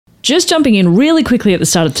Just jumping in really quickly at the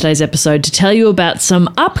start of today's episode to tell you about some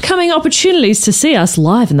upcoming opportunities to see us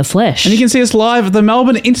live in the flesh. And you can see us live at the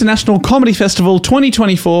Melbourne International Comedy Festival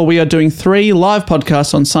 2024. We are doing 3 live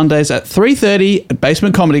podcasts on Sundays at 3:30 at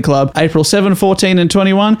Basement Comedy Club, April 7, 14 and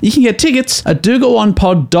 21. You can get tickets at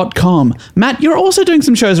dogoonpod.com. Matt, you're also doing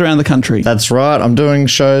some shows around the country. That's right. I'm doing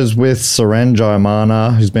shows with Seren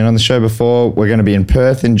Jayamana, who's been on the show before. We're going to be in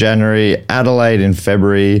Perth in January, Adelaide in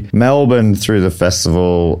February, Melbourne through the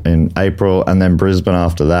festival in April, and then Brisbane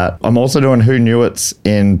after that. I'm also doing Who Knew It's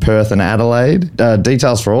in Perth and Adelaide.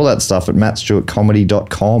 Details for all that stuff at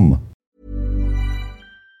mattstewartcomedy.com.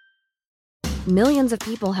 Millions of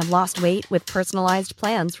people have lost weight with personalized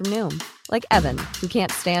plans from Noom. Like Evan, who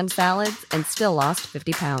can't stand salads and still lost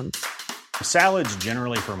 50 pounds. Salads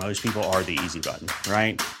generally for most people are the easy button,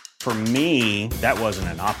 right? For me, that wasn't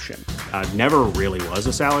an option. I never really was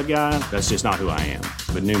a salad guy. That's just not who I am.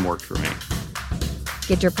 But Noom worked for me.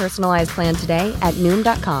 Get your personalized plan today at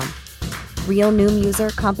Noom.com. Real Noom user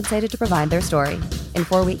compensated to provide their story. In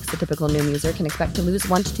 4 weeks, the typical Noom user can expect to lose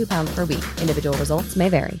 1 to 2 pounds per week. Individual results may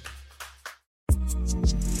vary.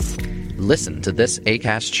 Listen to this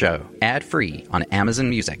Acast show ad-free on Amazon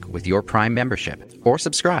Music with your Prime membership, or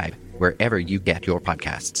subscribe wherever you get your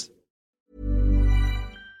podcasts.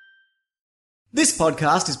 This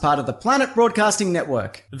podcast is part of the Planet Broadcasting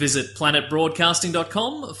Network. Visit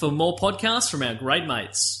planetbroadcasting.com for more podcasts from our great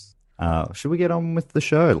mates. Should we get on with the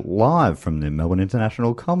show live from the Melbourne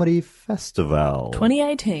International Comedy Festival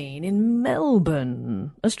 2018 in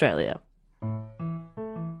Melbourne, Australia.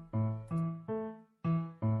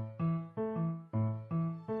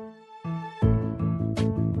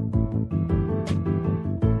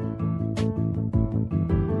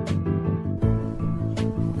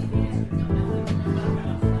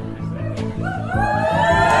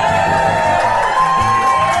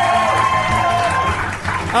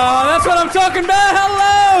 That's what I'm talking about.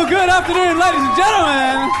 Hello, good afternoon, ladies and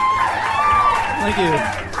gentlemen. Thank you.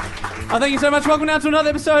 Thank you so much. Welcome now to another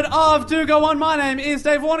episode of Do Go On. My name is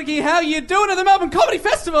Dave Warnicky. How are you doing at the Melbourne Comedy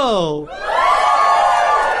Festival?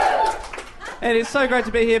 It is so great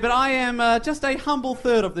to be here, but I am just a humble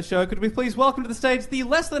third of the show. Could we please welcome to the stage the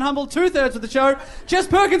less than humble 2/3 of the show, Jess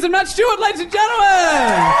Perkins and Matt Stewart, ladies and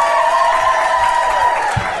gentlemen.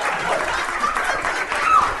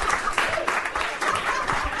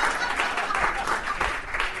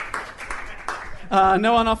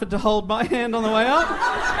 No one offered to hold my hand on the way up.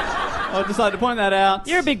 I decided to point that out.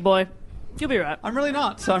 You're a big boy. You'll be right. I'm really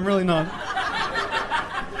not. Hi,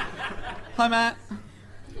 Matt.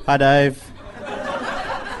 Hi, Dave.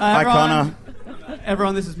 Hi, Connor.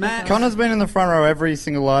 Everyone, this is Matt. Connor's been in the front row every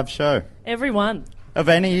single live show. Everyone. Of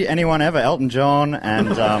anyone ever. Elton John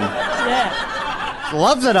and... Yeah.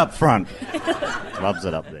 Loves it up front. Loves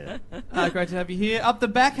it up there. Great to have you here. Up the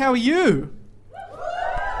back, how are you?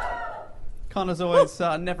 Connor's always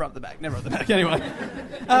never up the back. Anyway.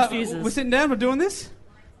 We're sitting down, we're doing this.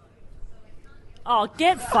 Oh,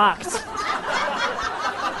 get fucked.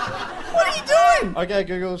 What are you doing? Okay,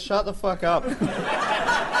 Google, shut the fuck up.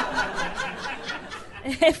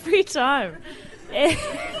 Every time.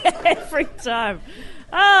 Every time.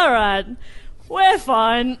 All right. We're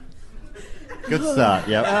fine. Good start,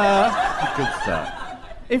 yep. Good start.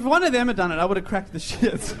 If one of them had done it, I would have cracked the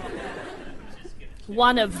shit.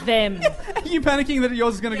 One of them. Are you panicking that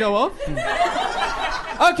yours is going to go off?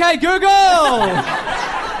 Okay, Google!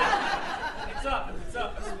 It's up.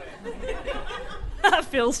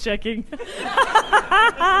 Phil's checking.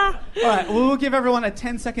 All right, we'll give everyone a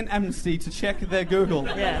 10-second amnesty to check their Google.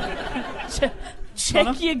 Yeah.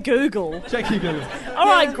 Check your Google. Check your Google. All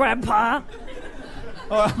right, Grandpa.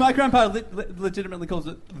 All right, my grandpa legitimately calls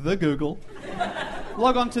it the Google.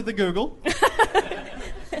 Log on to the Google.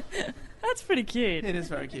 That's pretty cute. It is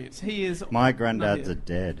very cute. He is... My granddads are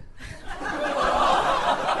dead.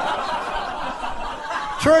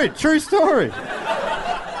 True story.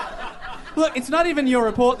 Look, it's not even your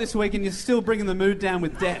report this week and you're still bringing the mood down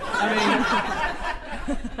with death. I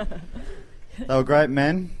mean... They were great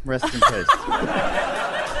men. Rest in peace.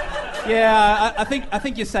 Yeah, I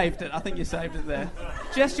think you saved it. I think you saved it there.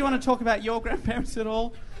 Jess, do you want to talk about your grandparents at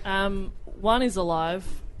all? One is alive.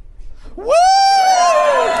 Woo!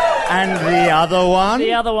 And the other one?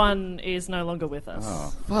 The other one is no longer with us.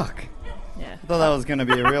 Oh, fuck. Yeah. I thought that was going to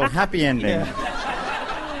be a real happy ending. Yeah.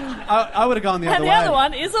 I would have gone the other way. And the other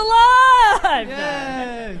one is alive!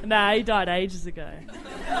 Yay! No, he died ages ago.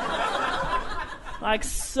 Like,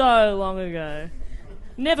 so long ago.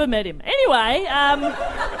 Never met him. Anyway,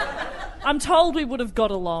 I'm told we would have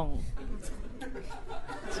got along.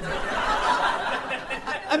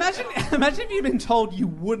 Imagine if you'd been told you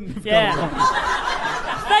wouldn't have got along.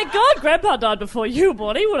 Thank God Grandpa died before you,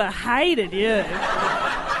 boy. He would have hated you.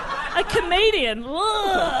 A comedian.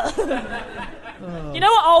 Ugh. You know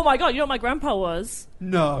what? Oh, my God. You know what my grandpa was?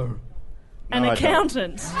 No. An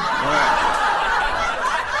accountant.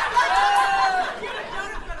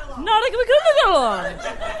 Not we couldn't have got along.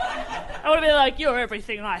 I would have been like, you're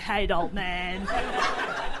everything I hate, old man.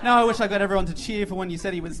 No, I wish I got everyone to cheer for when you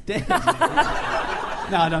said he was dead. No,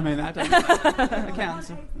 I don't mean that.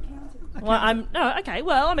 Accountants. Well, okay,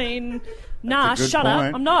 well, I mean, nah, shut point.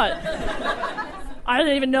 up. I'm not. I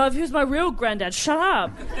don't even know if he was my real granddad. Shut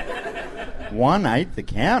up. 1/8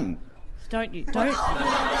 accountant. Don't.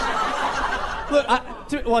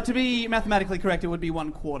 Look, to be mathematically correct, it would be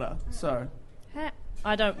 1/4, so...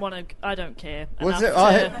 I don't care. Was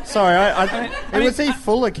enough it? Was he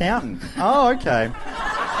full accountant? Oh, okay.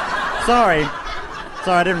 Sorry,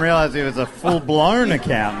 I didn't realise he was a full-blown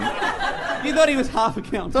accountant. You thought he was half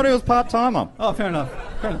accountant? Thought he was part-timer. Oh, fair enough.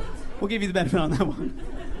 We'll give you the benefit on that one.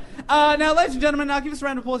 Now, ladies and gentlemen, give us a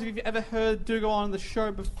round of applause if you've ever heard Do Go On the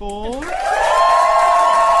show before. You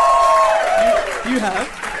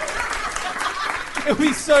have. It would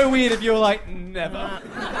be so weird if you were like, never.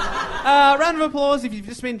 Round of applause if you've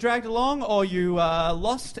just been dragged along or you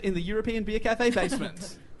lost in the European Beer Cafe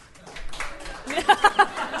basement.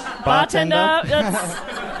 Bartender.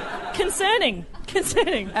 That's concerning.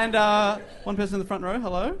 And one person in the front row,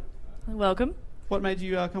 hello. Welcome. What made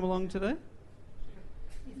you come along today?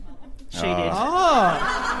 She did.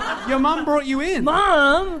 Oh, your mum brought you in.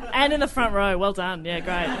 Mum! And in the front row. Well done. Yeah,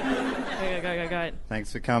 great. Go.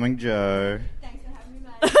 Thanks for coming, Joe. Thanks for having me,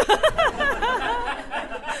 mate.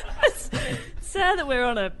 It's sad that we're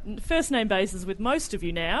on a first-name basis with most of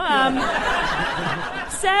you now.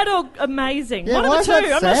 Sad or amazing? Yeah, one of the two.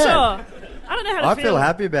 I'm not sure. I don't know how to I feel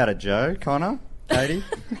happy about it, Joe. Connor, Katie.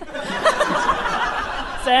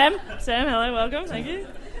 Sam, hello, welcome. Thank you.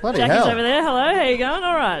 Bloody Jackie's hell. over there. Hello, how you going?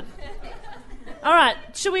 All right.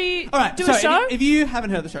 Shall we do a show? If you haven't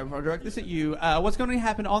heard the show before, I direct this at you. What's going to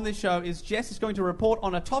happen on this show is Jess is going to report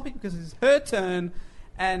on a topic because it's her turn,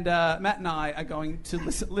 and Matt and I are going to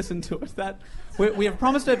listen to it. We have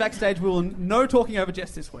promised her backstage we will no talking over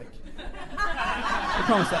Jess this week. I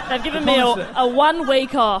promise that. They've given me a 1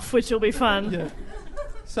 week off, which will be fun. Yeah.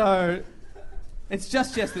 So, it's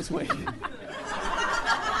just Jess this week.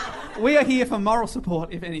 We are here for moral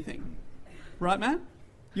support, if anything. Right, Matt?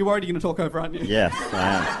 You're worried you're going to talk over, aren't you? Yes,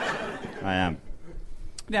 I am.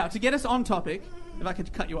 Now, to get us on topic, if I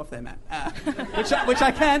could cut you off there, Matt, which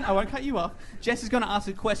I can, I won't cut you off. Jess is going to ask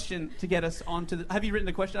a question to get us on to the... Have you written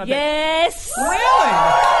the question? Yes! Really?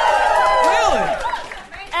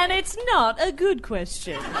 And it's not a good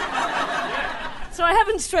question. So I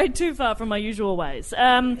haven't strayed too far from my usual ways.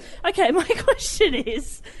 Okay, my question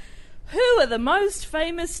is... Who are the most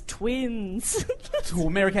famous twins?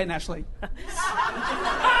 Mary-Kate and Ashley.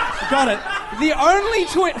 Got it. The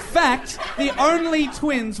only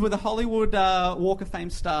twins with a Hollywood Walk of Fame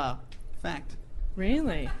star. Fact.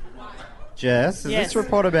 Really? Jess, is this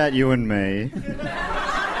report about you and me?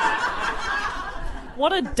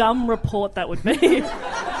 What a dumb report that would be.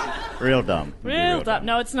 Real dumb. Real dumb.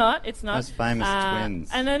 No, it's not. It's not. Most famous twins.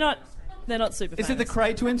 And they're not super famous. Is it the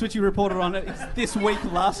Cray twins, which you reported on this week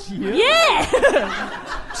last year? Yeah!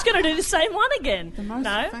 Just going to do the same one again. The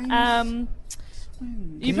most famous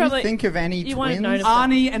twins. You think of any twins?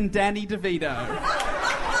 Arnie and Danny DeVito.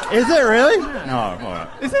 Is it really? No. All right.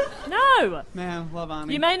 Is it? No. Man, love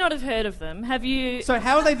Arnie. You may not have heard of them. Have you... So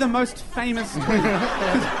how are they the most famous twins?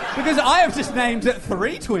 Because I have just named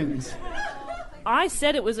 3 twins. I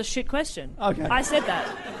said it was a shit question. Okay. I said that.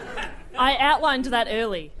 I outlined that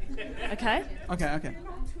early. Okay? Okay.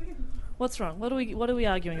 What's wrong? What are we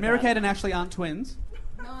arguing about? Mary-Kate and Ashley aren't twins.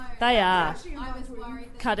 No. They are. I was worried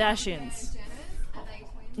that Kardashians. Are they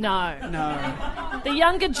twins? No. The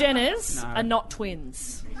younger Jenners are not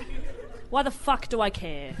twins. Why the fuck do I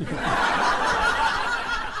care?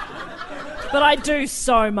 But I do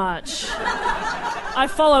so much. I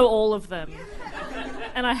follow all of them.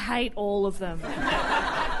 And I hate all of them.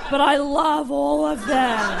 But I love all of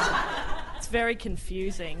them. It's very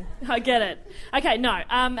confusing. I get it. Okay, no.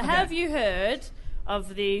 Have you heard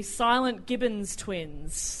of the silent Gibbons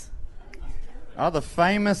twins? Oh, the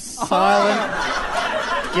famous silent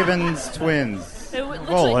Gibbons twins. It looks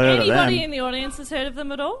all like heard of anybody them. in the audience has heard of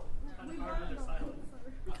them at all?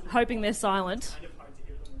 Hoping they're silent.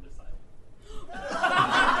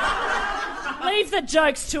 Leave the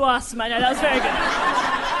jokes to us, mate. No, that was very good.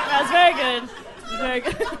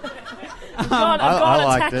 I've gone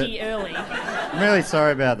attacky early. I'm really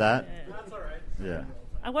sorry about that. Yeah.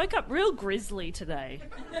 I woke up real grizzly today.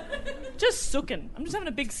 Just sooking. I'm just having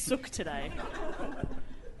a big sook today.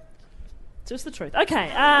 Just the truth.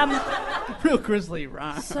 Okay. Real grizzly,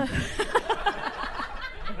 right?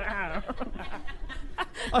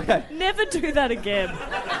 Okay. Never do that again.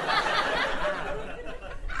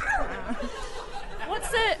 What's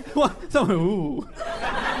it? What? Ooh.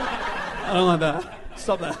 I don't like that.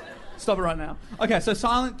 Stop that. Stop it right now. Okay, so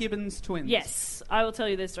Silent Gibbons twins. Yes, I will tell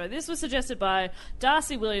you this story. This was suggested by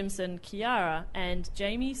Darcy Williamson, Kiara, and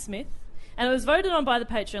Jamie Smith. And it was voted on by the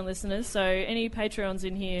Patreon listeners, so any Patreons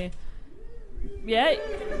in here... Yeah?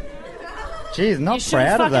 Geez, not you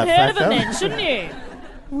proud of that heard of fact. them then, shouldn't you?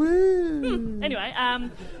 Woo! Anyway,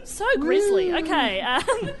 so grisly. Okay.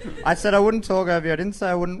 I said I wouldn't talk over you. I didn't say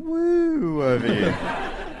I wouldn't woo over you.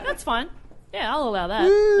 That's fine. Yeah, I'll allow that.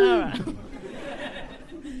 All right.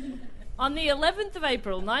 On the 11th of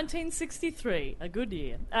April, 1963, a good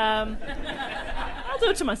year, I'll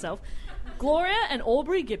do it to myself, Gloria and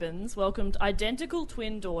Aubrey Gibbons welcomed identical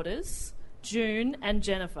twin daughters, June and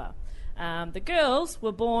Jennifer. The girls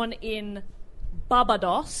were born in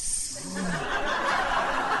Barbados.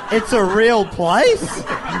 It's a real place?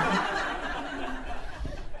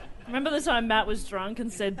 Remember the time Matt was drunk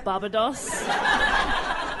and said Barbados?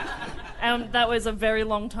 And that was a very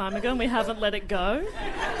long time ago and we haven't let it go.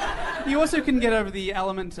 You also couldn't get over the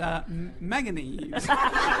element manganese.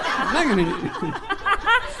 Manganese.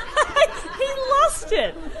 He lost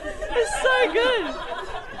it. It's so good.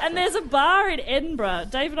 And there's a bar in Edinburgh.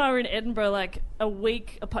 Dave and I were in Edinburgh like a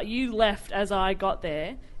week apart. You left as I got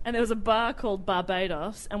there. And there was a bar called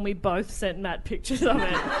Barbados, and we both sent Matt pictures of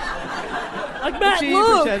it. Like, Matt, She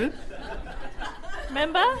look! appreciated.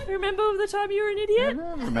 Remember? Remember the time you were an idiot?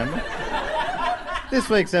 I remember. This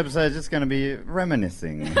week's episode is just going to be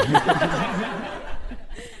reminiscing.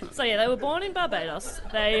 So, yeah, they were born in Barbados.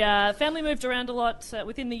 They family moved around a lot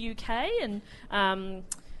within the UK, and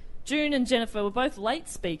June and Jennifer were both late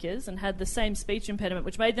speakers and had the same speech impediment,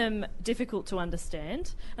 which made them difficult to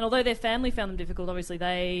understand. And although their family found them difficult, obviously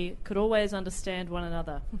they could always understand one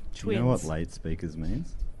another. Do you know what late speakers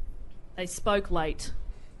means? They spoke late.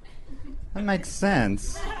 That makes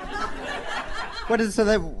sense. What is so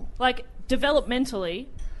they... Like, developmentally...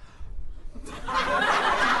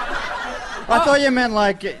 I thought you meant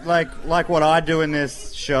like what I do in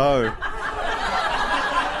this show.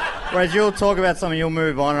 Whereas you'll talk about something, you'll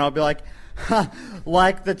move on, and I'll be like,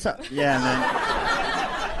 like the yeah, and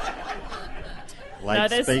then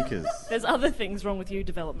late speakers. There's other things wrong with you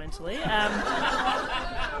developmentally.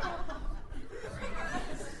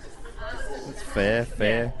 It's fair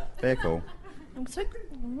call. I'm so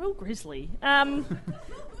real grisly.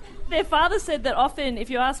 Their father said that often, if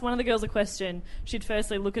you ask one of the girls a question, she'd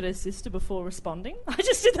firstly look at her sister before responding. I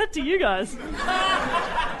just did that to you guys.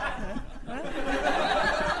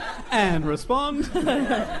 And respond. So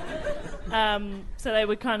they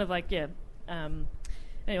were kind of like, yeah.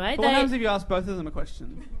 Anyway, But what happens if you ask both of them a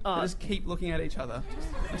question? Oh. They just keep looking at each other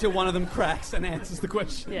until one of them cracks and answers the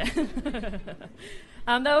question. Yeah.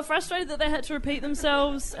 They were frustrated that they had to repeat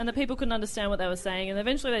themselves and that people couldn't understand what they were saying, and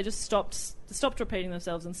eventually they just stopped repeating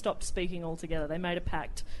themselves and stopped speaking altogether. They made a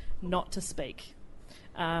pact not to speak.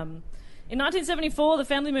 In 1974, the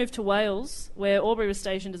family moved to Wales, where Aubrey was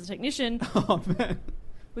stationed as a technician. Oh, man.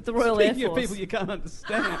 With the Royal Air Speaking Force. of people you can't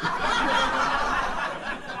understand.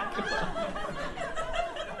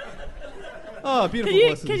 Oh, beautiful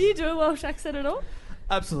voices. Can you do a Welsh accent at all?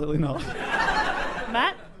 Absolutely not.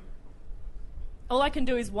 Matt? All I can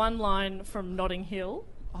do is one line from Notting Hill.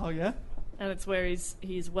 Oh, yeah? And it's where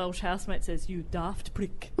his Welsh housemate says, "You daft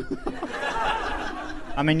prick."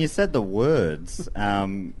 I mean, you said the words.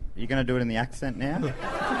 You going to do it in the accent now?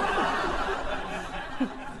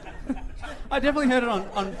 I definitely heard it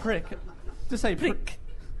on prick. Just say prick.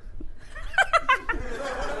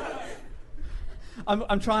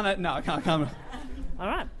 I'm trying to... No, I can't. All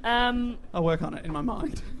right. I'll work on it in my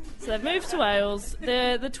mind. So they've moved to Wales.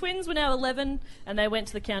 The twins were now 11 and they went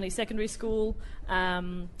to the county secondary school.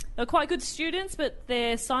 They were quite good students, but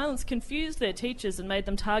their silence confused their teachers and made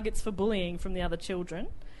them targets for bullying from the other children.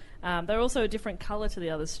 They were also a different colour to the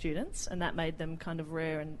other students, and that made them kind of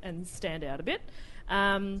rare and stand out a bit.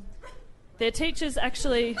 Their teachers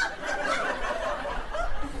actually...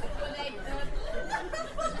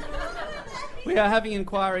 We are having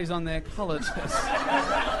inquiries on their colour test.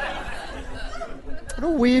 What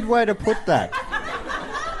a weird way to put that.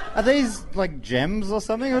 Are these like gems or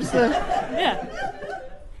something? What's the...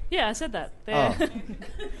 Yeah, I said that.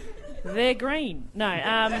 They're green. No,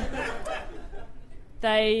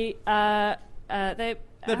 they're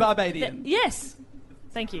Barbadian. Yes,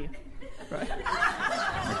 thank you. Right.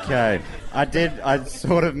 Okay. I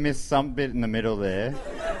sort of missed some bit in the middle there.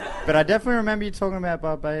 But I definitely remember you talking about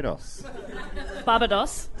Barbados.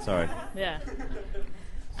 Barbados. Sorry. Yeah.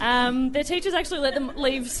 Their teachers actually let them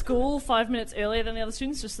leave school 5 minutes earlier than the other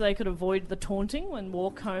students just so they could avoid the taunting and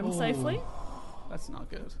walk home safely. That's not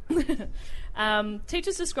good.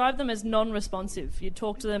 Teachers described them as non-responsive. You'd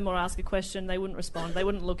talk to them or ask a question, they wouldn't respond, they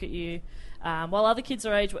wouldn't look at you. While other kids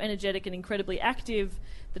their age were energetic and incredibly active,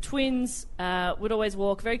 the twins would always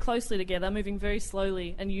walk very closely together, moving very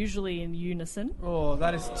slowly and usually in unison. Oh,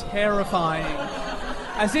 that is terrifying.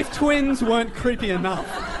 As if twins weren't creepy enough.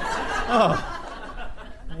 Oh.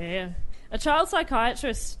 Yeah. A child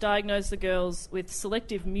psychiatrist diagnosed the girls with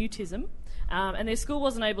selective mutism, and their school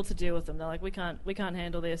wasn't able to deal with them. They're like, we can't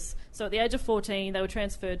handle this. So at the age of 14, they were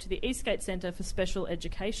transferred to the Eastgate Centre for Special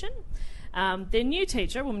Education. Their new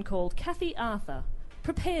teacher, a woman called Kathy Arthur,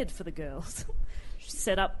 prepared for the girls. She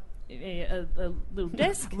set up a little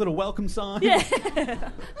desk. A little welcome sign. Yeah.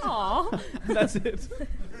 Aww. That's it.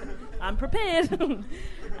 I'm prepared.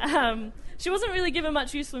 She wasn't really given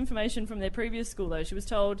much useful information from their previous school, though. She was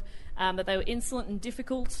told that they were insolent and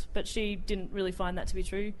difficult, but she didn't really find that to be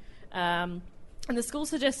true. And the school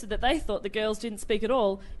suggested that they thought the girls didn't speak at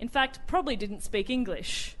all. In fact, probably didn't speak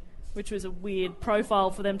English, which was a weird profile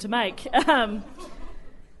for them to make.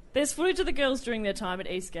 There's footage of the girls during their time at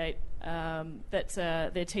Eastgate that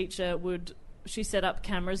their teacher she set up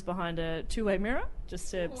cameras behind a two-way mirror just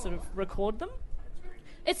to sort of record them.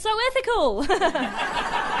 It's so ethical!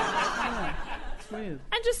 Yeah, it's weird.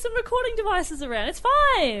 And just some recording devices around. It's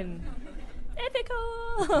fine!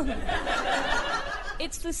 Ethical!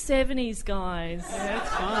 It's the 70s, guys. Yeah,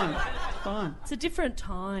 it's fine. It's fine. It's a different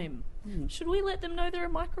time. Should we let them know there are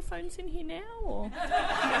microphones in here now, or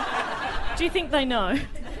do you think they know?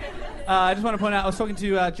 I just want to point out, I was talking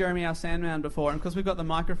to Jeremy, our Sandman, before, and because we've got the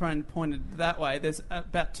microphone pointed that way, there's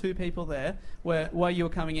about two people there where, while you were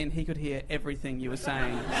coming in, he could hear everything you were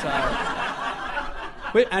saying. So,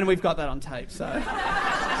 and we've got that on tape, so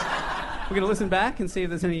we're going to listen back and see if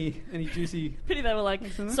there's any juicy... Pity they were like,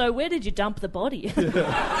 so where did you dump the body?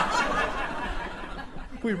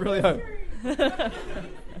 We really hope.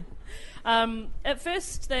 At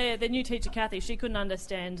first, their new teacher, Kathy, she couldn't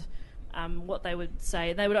understand what they would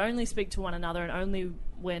say. They would only speak to one another and only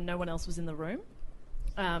when no one else was in the room.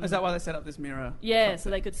 Is that why they set up this mirror? Yeah,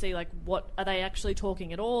 so they could see, like, what are they actually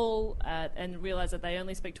talking at all, and realise that they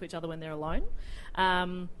only speak to each other when they're alone.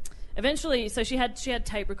 Eventually, so she had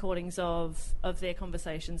tape recordings of their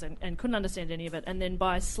conversations and couldn't understand any of it. And then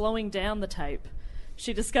by slowing down the tape,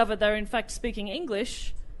 she discovered they were in fact speaking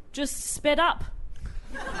English, just sped up.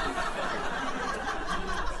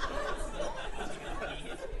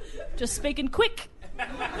 Just speaking quick.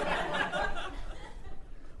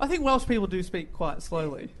 I think Welsh people do speak quite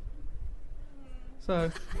slowly.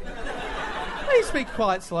 So, they speak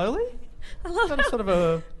quite slowly. That's sort of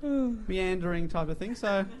a meandering type of thing.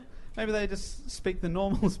 So, maybe they just speak the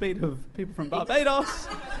normal speed of people from Barbados.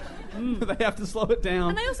 They have to slow it down.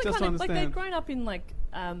 And they also just kind to of, like, understand. they'd grown up in, like,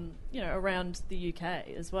 around the UK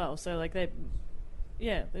as well. So, like, they're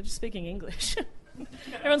just speaking English.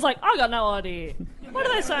 Everyone's like, I got no idea. What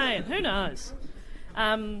are they saying? Who knows?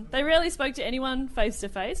 They rarely spoke to anyone face to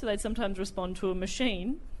face, so they'd sometimes respond to a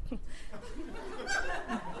machine.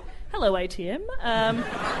 Hello, ATM.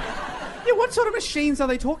 Yeah, what sort of machines are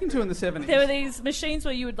they talking to in the 70s? There were these machines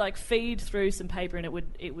where you would, like, feed through some paper and it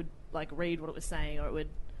would like read what it was saying, or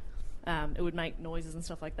it would make noises and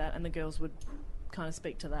stuff like that, and the girls would kind of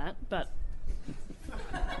speak to that. But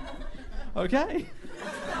okay.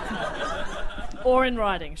 Or in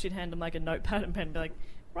writing, she'd hand them like a notepad and pen and be like,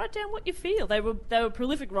 write down what you feel. They were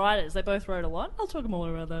prolific writers. They both wrote a lot. I'll talk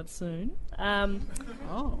more about that soon.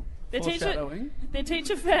 Their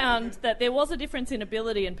teacher found that there was a difference in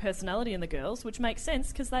ability and personality in the girls, which makes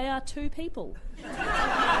sense because they are two people.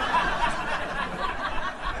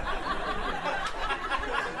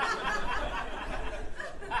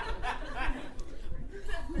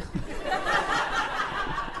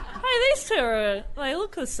 These two they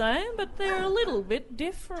look the same, but they're a little bit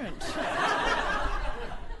different.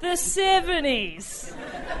 The 70s.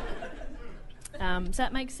 Does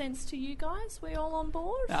that make sense to you guys? We all on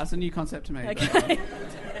board? No, it's a new concept to me. Okay.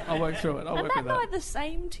 I'll work through it. I'll work with that. Am I the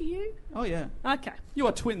same to you? Oh, yeah. Okay. You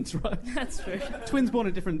are twins, right? That's true. Twins born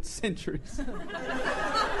in different centuries.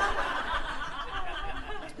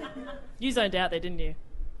 You zoned out there, didn't you?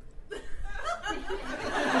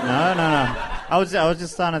 No. I was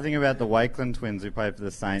just starting to think about the Wakeland twins who played for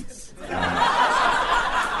the Saints in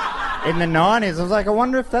the 90s. I was like, I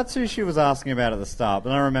wonder if that's who she was asking about at the start.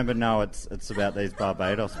 But I remember, no, it's about these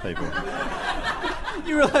Barbados people.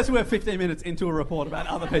 You realise we're 15 minutes into a report about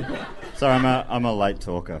other people. Sorry, I'm a late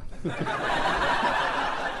talker.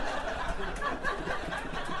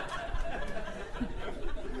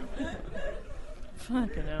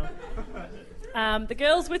 Fucking hell. The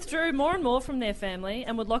girls withdrew more and more from their family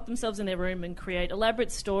and would lock themselves in their room and create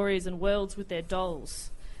elaborate stories and worlds with their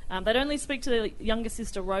dolls. They'd only speak to their younger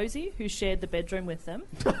sister Rosie, who shared the bedroom with them.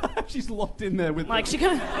 She's locked in there with Like,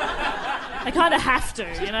 them. they kind of have to,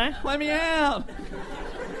 you know? Let me out!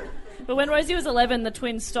 But when Rosie was 11, the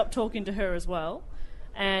twins stopped talking to her as well,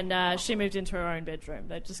 and she moved into her own bedroom.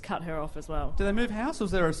 They just cut her off as well. Did they move house, or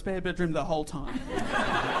was there a spare bedroom the whole time?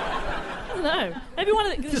 I don't know. Maybe one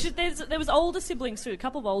of the... there was older siblings too, a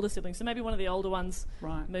couple of older siblings, so maybe one of the older ones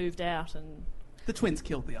moved out and... The twins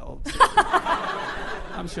killed the old.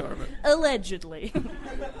 I'm sure of it. Allegedly.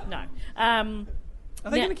 No. Are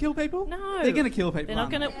they going to kill people? No. They're going to kill people. They're not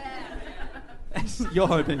going to... You're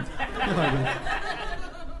hoping.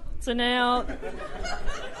 So now... Did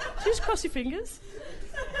you just cross your fingers?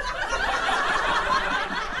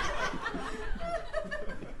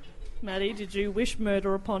 Maddie, did you wish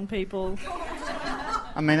murder upon people?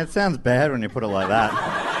 I mean, it sounds bad when you put it like that.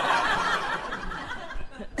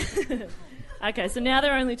 Okay, so now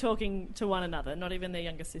they're only talking to one another, not even their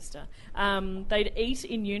younger sister. They'd eat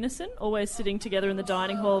in unison, always sitting together in the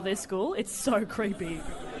dining hall of their school. It's so creepy.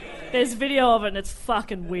 There's video of it and it's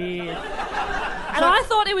fucking weird. And I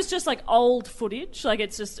thought it was just like old footage, like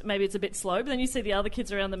it's just, maybe it's a bit slow, but then you see the other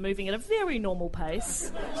kids around them moving at a very normal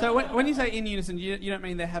pace. So when you say in unison, you don't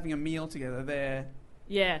mean they're having a meal together, they're...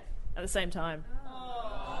 Yeah, at the same time.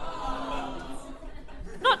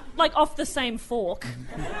 Not like off the same fork.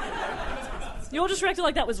 You all just reacted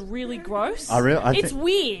like that was really gross. It's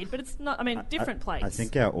weird, but it's not, I mean, different place. I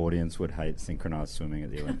think our audience would hate synchronised swimming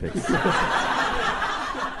at the Olympics.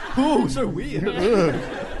 Ooh, so weird.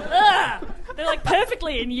 Ugh. They're like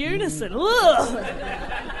perfectly in unison. Ugh.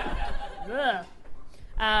 Ugh.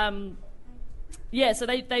 Yeah, so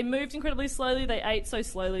they moved incredibly slowly. They ate so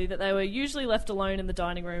slowly that they were usually left alone in the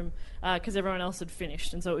dining room because everyone else had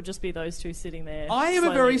finished, and so it would just be those two sitting there. I am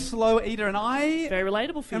slowly. a very slow eater, and I very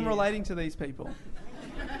relatable for am you. relating to these people.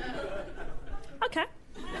 Okay.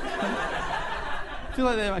 I feel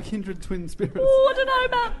like they're my kindred twin spirits. Oh, I don't know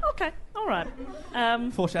about... Okay, all right.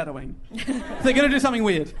 Foreshadowing. They're going to do something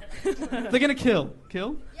weird. They're going to kill.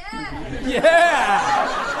 Kill? Yeah!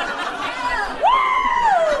 Yeah!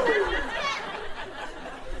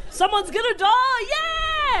 Someone's gonna die!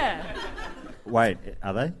 Yeah! Wait,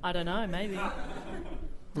 are they? I don't know, maybe.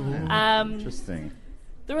 Interesting.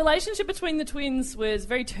 The relationship between the twins was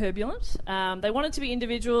very turbulent. They wanted to be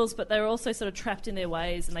individuals, but they were also sort of trapped in their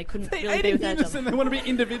ways, and they couldn't really be without each other. They want to be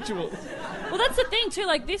individuals. Well, that's the thing too.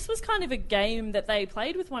 Like, this was kind of a game that they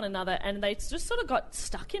played with one another, and they just sort of got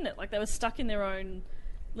stuck in it. Like, they were stuck in their own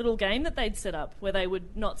little game that they'd set up, where they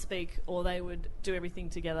would not speak or they would do everything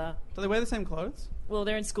together. Do they wear the same clothes? Well,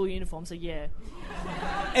 they're in school uniform, so yeah.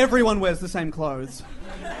 Everyone wears the same clothes.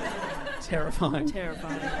 Terrifying.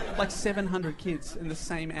 Terrifying. Like 700 kids in the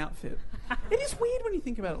same outfit. It is weird when you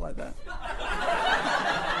think about it like that.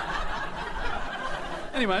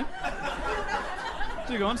 Anyway.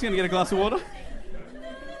 Do go on. Just going to get a glass of water.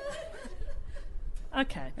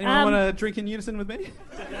 Okay. Anyone want to drink in unison with me?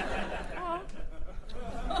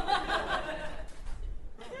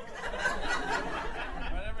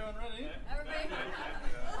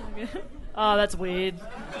 Oh, that's weird.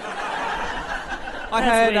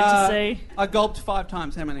 Weird to see. I gulped 5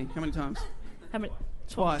 times. How many? How many times? How many?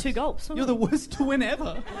 Twice. 2 gulps. You're the worst twin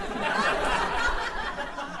ever.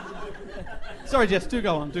 Sorry, Jess. Do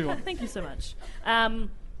go on. Thank you so much.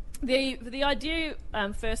 The idea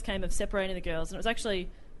first came of separating the girls, and it was actually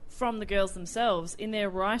from the girls themselves. In their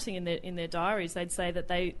writing, in their diaries, they'd say that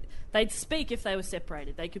they'd speak if they were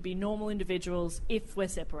separated. They could be normal individuals if we're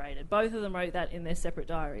separated. Both of them wrote that in their separate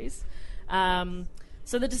diaries.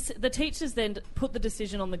 So the teachers then put the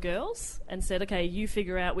decision on the girls and said, okay, you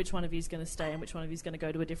figure out which one of you is going to stay and which one of you is going to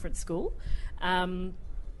go to a different school,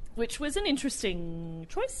 which was an interesting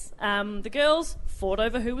choice. The girls fought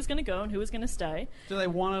over who was going to go and who was going to stay. Do they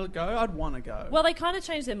want to go? I'd want to go. Well, they kind of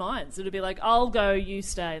changed their minds. It would be like, I'll go, you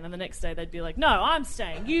stay. And then the next day they'd be like, no, I'm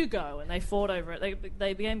staying, you go. And they fought over it.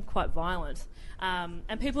 They became quite violent.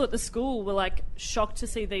 And people at the school were like shocked to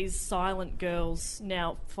see these silent girls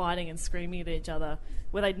now fighting and screaming at each other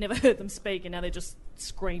where they'd never heard them speak, and now they're just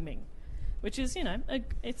screaming, which is,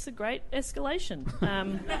 it's a great escalation.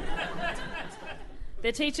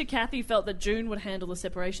 Their teacher, Kathy, felt that June would handle the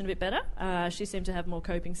separation a bit better. She seemed to have more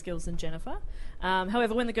coping skills than Jennifer.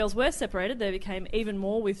 However, when the girls were separated, they became even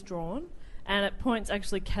more withdrawn, and at points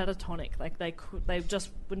actually catatonic. Like they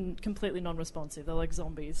just were completely non-responsive. They're like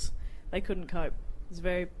zombies. They couldn't cope. It was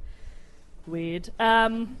very weird.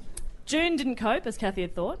 June didn't cope, as Kathy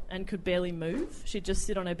had thought, and could barely move. She'd just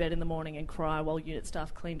sit on her bed in the morning and cry while unit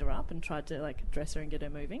staff cleaned her up and tried to dress her and get her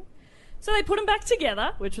moving. So they put them back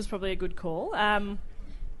together, which was probably a good call. And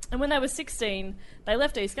when they were 16, they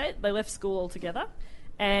left Eastgate, they left school altogether,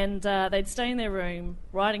 and they'd stay in their room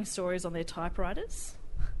writing stories on their typewriters.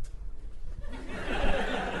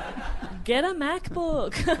 Get a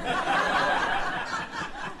MacBook.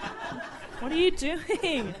 What are you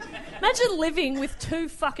doing? Imagine living with 2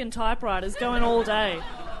 fucking typewriters going all day.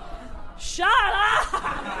 Shut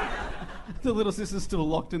up! The little sister's still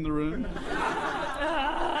locked in the room.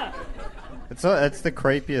 It's the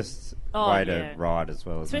creepiest way to write as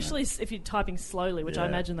well, isn't especially it? if you're typing slowly, which I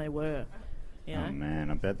imagine they were. You know? Oh man,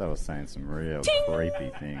 I bet they were saying some real Ting! creepy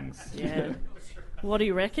things. Yeah. What do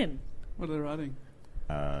you reckon? What are they writing?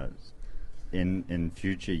 In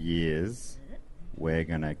future years, we're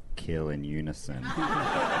gonna kill in unison. No.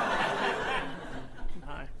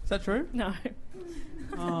 Is that true? No.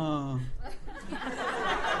 Oh.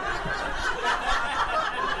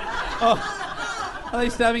 Are they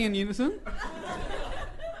stabbing in unison?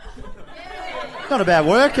 Not a bad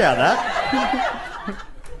workout, that.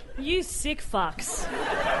 You sick fucks.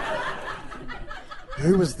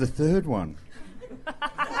 Who was the third one?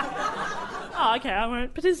 Oh, okay, I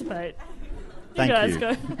won't participate. Thank you guys you.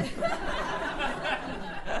 go.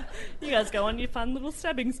 You guys go on your fun little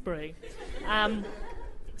stabbing spree.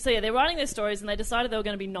 So yeah, they're writing their stories and they decided they were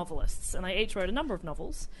going to be novelists, and they each wrote a number of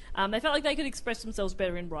novels. They felt like they could express themselves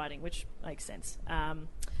better in writing, which makes sense.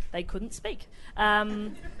 They couldn't speak.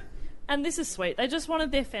 And this is sweet. They just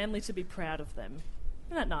wanted their family to be proud of them.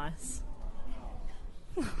 Isn't that nice?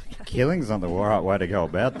 Killing's not the right way to go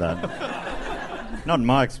about that. Not in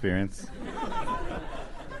my experience.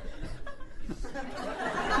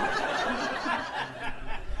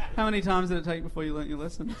 How many times did it take before you learnt your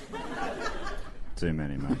lesson? Too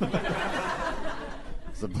many, mate.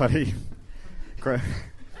 It's a bloody... I've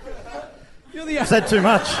said too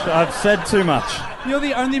much. I've said too much. You're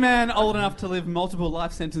the only man old enough to live multiple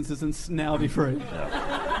life sentences and now be free.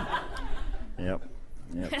 Yep.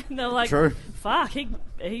 And they're like, True. fuck, he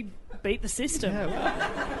beat the system.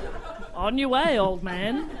 On your way, old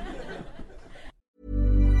man.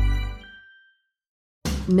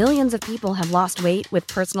 Millions of people have lost weight with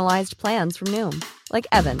personalized plans from Noom. Like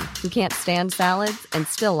Evan, who can't stand salads and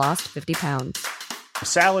still lost 50 pounds.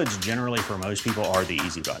 Salads generally for most people are the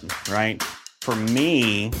easy button, right? For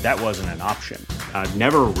me, that wasn't an option. I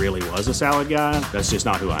never really was a salad guy. That's just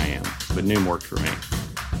not who I am. But Noom worked for me.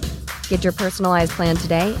 Get your personalized plan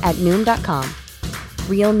today at Noom.com.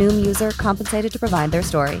 Real Noom user compensated to provide their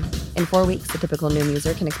story. In 4 weeks, the typical Noom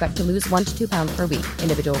user can expect to lose 1 to 2 pounds per week.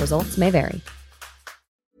 Individual results may vary.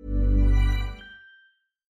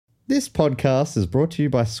 This podcast is brought to you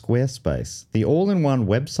by Squarespace, the all-in-one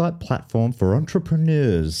website platform for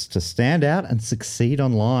entrepreneurs to stand out and succeed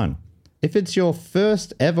online. If it's your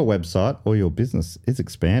first ever website or your business is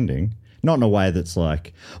expanding, not in a way that's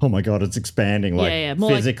like, oh my God, it's expanding, like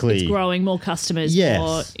more physically. like it's growing, more customers, Yes.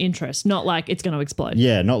 more interest, not like it's going to explode.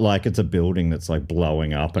 Yeah, not like it's a building that's like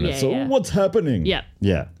blowing up and it's, yeah. oh, what's happening? Yeah.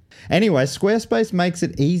 Yeah. Anyway, Squarespace makes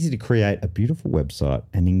it easy to create a beautiful website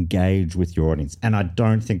and engage with your audience. And I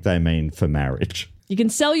don't think they mean for marriage. You can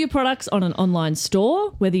sell your products on an online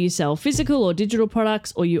store, whether you sell physical or digital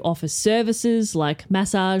products, or you offer services like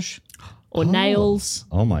massage or nails.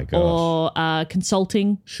 Oh my gosh. Or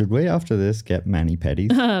consulting. Should we, after this, get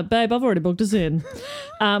mani-pedis? Babe, I've already booked us in.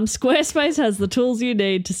 Squarespace has the tools you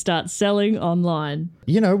need to start selling online.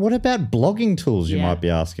 You know, what about blogging tools, you Yeah. might be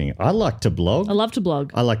asking? I like to blog. I love to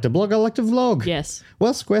blog. I like to blog. I like to vlog. Yes.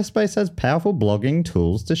 Well, Squarespace has powerful blogging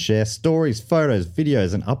tools to share stories, photos,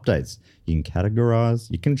 videos, and updates. You can categorize,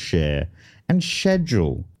 you can share, and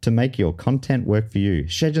schedule to make your content work for you.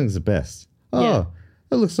 Scheduling's the best. Oh, Yeah.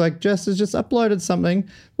 it looks like Jess has just uploaded something.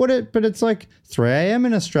 But it's like 3 a.m.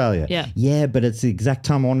 in Australia. Yeah. Yeah, but it's the exact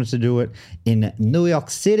time I wanted to do it in New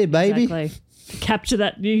York City, baby. Exactly. Capture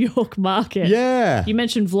that New York market. Yeah. You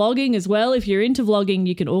mentioned vlogging as well. If you're into vlogging,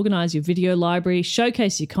 you can organize your video library,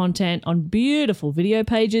 showcase your content on beautiful video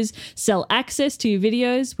pages, sell access to your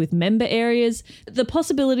videos with member areas. The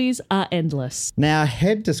possibilities are endless. Now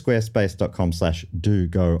head to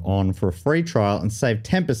squarespace.com/do-go-on for a free trial and save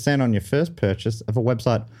 10% on your first purchase of a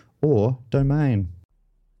website or domain.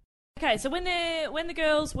 Okay, so when the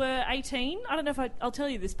girls were 18, I don't know if I'll tell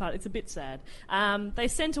you this part, it's a bit sad. They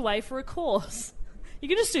sent away for a course. You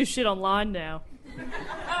can just do shit online now.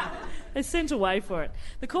 They sent away for it.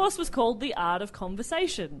 The course was called The Art of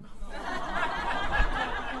Conversation.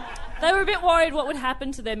 They were a bit worried what would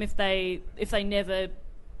happen to them if they never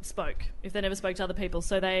spoke, if they never spoke to other people.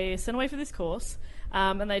 So they sent away for this course,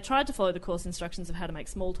 and they tried to follow the course instructions of how to make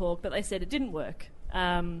small talk, but they said it didn't work.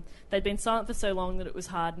 They'd been silent for so long that it was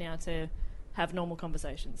hard now to have normal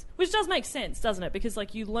conversations, which does make sense, doesn't it? Because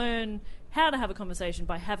you learn how to have a conversation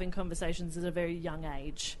by having conversations at a very young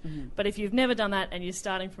age. But if you've never done that and you're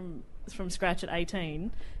starting from scratch at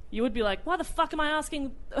 18, you would be like, why the fuck am I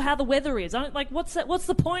asking how the weather is? I don't, what's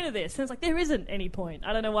the point of this? And it's like, there isn't any point.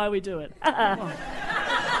 I don't know why we do it. Well,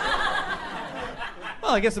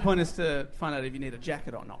 I guess the point is to find out if you need a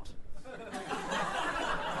jacket or not.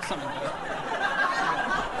 Something like that.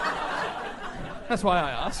 That's why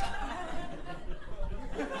I asked.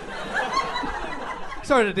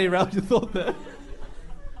 Sorry to derail your thought there.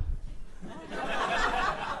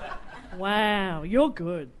 Wow, you're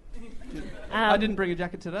good. I didn't bring a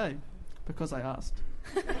jacket today because I asked.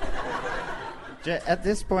 At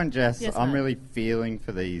this point, Jess, Yes, I'm mate. really feeling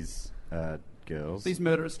for these girls. These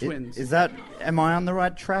murderous twins. Am I on the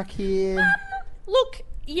right track here? Look,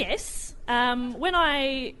 yes. Yeah.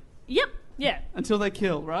 Until they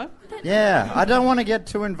kill, right? Yeah, I don't want to get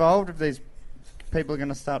too involved if these people are going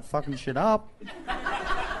to start fucking shit up.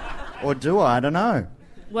 Or do I? I don't know.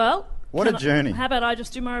 Well... What a journey. How about I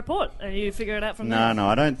just do my report and you figure it out from there? No,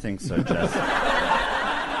 I don't think so, Jess.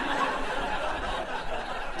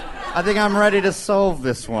 I think I'm ready to solve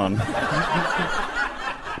this one.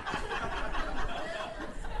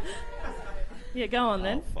 Yeah, go on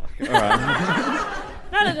then. All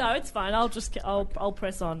right. No, it's fine. I'll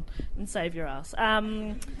press on and save your ass.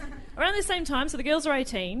 Around the same time, so the girls are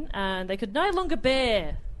 18 and they could no longer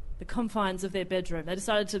bear the confines of their bedroom. They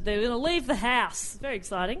decided they were going to leave the house. Very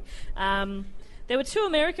exciting. There were two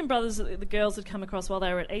American brothers that the girls had come across while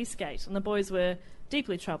they were at Eastgate, and the boys were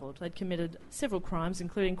deeply troubled. They'd committed several crimes,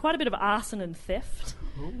 including quite a bit of arson and theft.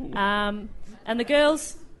 And the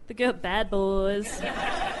girls, bad boys.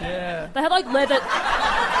 Yeah. They had leather...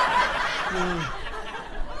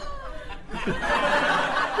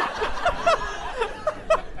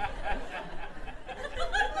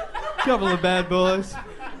 Couple of bad boys.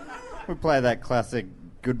 We play that classic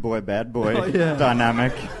good boy, bad boy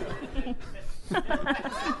dynamic. Is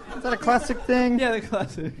that a classic thing? Yeah, the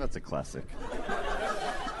classic. That's a classic.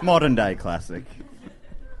 Modern day classic.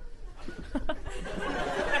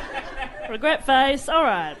 Regret face. All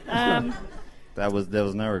right. There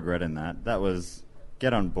was no regret in that. That was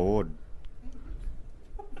get on board.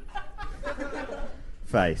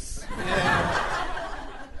 Face. Yeah.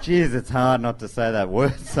 Jeez, it's hard not to say that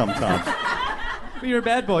word sometimes. But you're a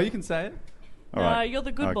bad boy, you can say it. All right. No, you're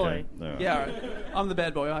the good boy. All right. Yeah, all right. I'm the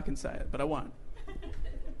bad boy, I can say it, but I won't.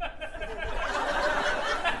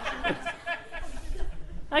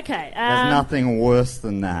 Okay. There's nothing worse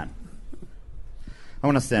than that. I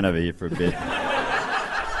want to stand over here for a bit.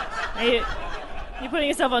 Are you putting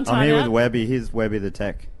yourself on time I'm here now? with Webby. Here's Webby the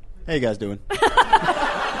tech. How you guys doing?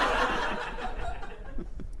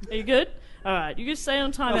 Are you good? All right. You just stay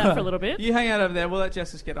on time out for a little bit. You hang out over there, we'll let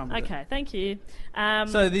Justice get on with it. Okay, thank you.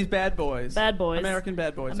 So these bad boys. Bad boys. American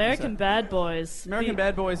bad boys. American bad boys. American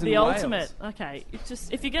bad boys in the Wales. ultimate. Okay.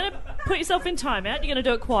 If you're going to put yourself in time out, you're going to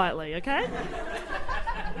do it quietly, okay?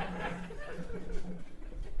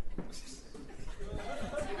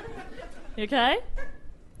 You okay?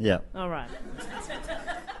 Yeah. All right.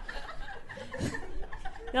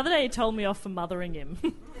 The other day you told me off for mothering him.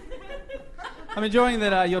 I'm enjoying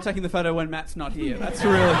that you're taking the photo when Matt's not here. That's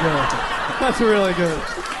really good. That's really good.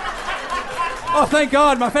 Oh, thank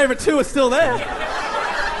God, my favourite two are still there.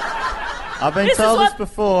 I've been told this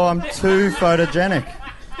before. I'm too photogenic.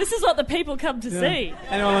 This is what the people come to see.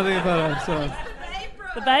 Anyone want to take a photo? So.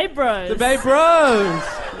 The Babe Bros. The Babe Bros.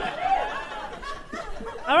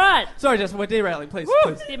 All right. Sorry, Justin, we're derailing. Please,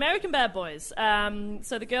 please. The American bad boys.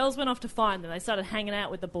 So the girls went off to find them. They started hanging out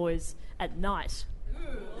with the boys at night.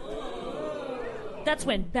 That's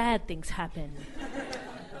when bad things happen.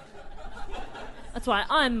 That's why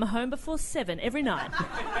I'm home before 7 every night.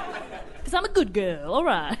 Because I'm a good girl, all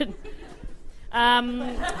right.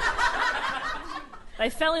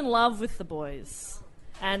 They fell in love with the boys.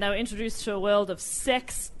 And they were introduced to a world of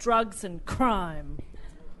sex, drugs, and crime.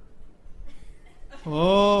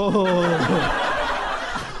 Oh.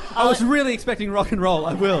 I was really expecting rock and roll.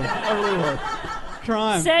 I really was.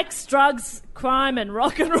 Crime. Sex, drugs, crime, and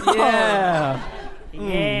rock and roll. Yeah.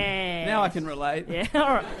 Yeah. Now I can relate. Yeah,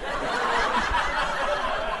 all right.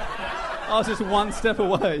 I was just one step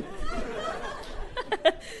away.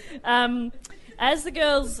 As the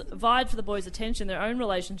girls vied for the boys' attention, their own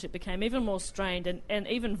relationship became even more strained and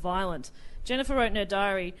even violent. Jennifer wrote in her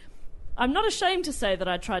diary, "I'm not ashamed to say that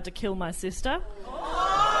I tried to kill my sister."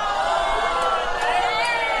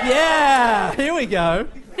 Yeah, here we go.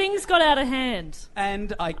 Things got out of hand.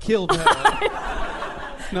 And I killed her.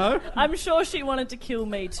 No? I'm sure she wanted to kill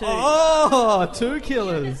me too. Oh, 2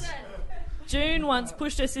 killers. June once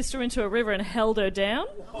pushed her sister into a river and held her down.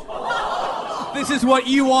 This is what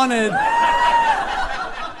you wanted.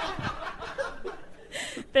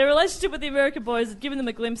 Their relationship with the American boys had given them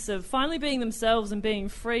a glimpse of finally being themselves and being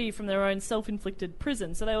free from their own self-inflicted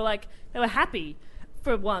prison. So they were happy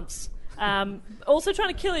for once. Also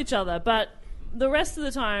trying to kill each other, but the rest of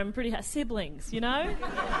the time pretty siblings, you know?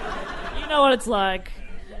 You know what it's like.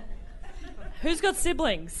 Who's got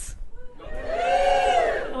siblings?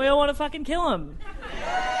 We all want to fucking kill them.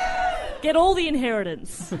 Get all the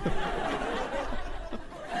inheritance.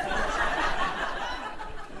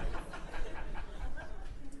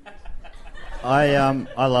 I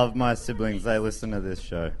love my siblings. They listen to this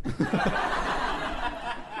show.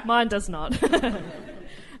 Mine does not.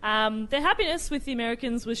 Their happiness with the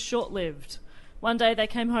Americans was short-lived. One day they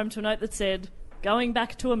came home to a note that said, "Going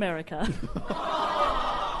back to America."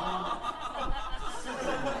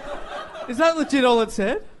 Is that legit all it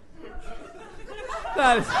said?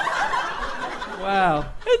 That is...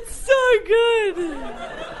 Wow. It's so good.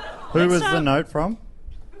 Who was the note from?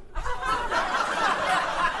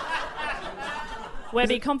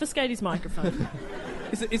 Webby, confiscate his microphone.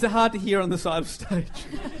 Is it hard to hear on the side of stage?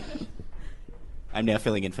 I'm now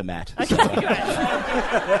filling in for Matt. Okay, great.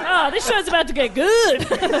 Oh, this show's about to get good.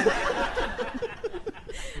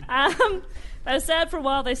 They were sad for a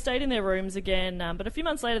while. They stayed in their rooms again, but a few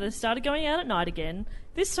months later they started going out at night again,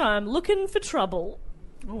 this time looking for trouble.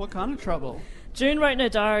 Oh, what kind of trouble? June wrote in her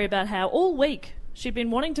diary about how all week she'd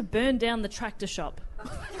been wanting to burn down the tractor shop.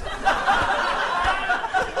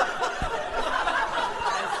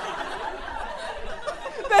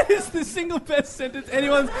 That is the single best sentence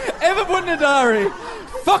anyone's ever put in a diary.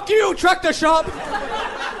 Fuck you, tractor shop! You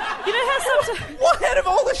know how sometimes... What out of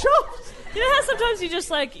all the shops? You know how sometimes you just,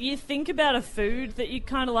 you think about a food that you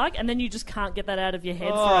kind of like, and then you just can't get that out of your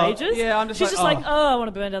head for ages? Yeah, I'm just She's I want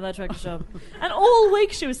to burn down that tractor shop. And all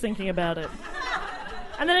week she was thinking about it.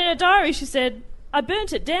 And then in her diary she said, "I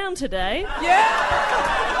burnt it down today." Yeah!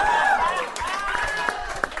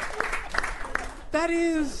 That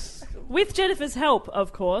is... With Jennifer's help,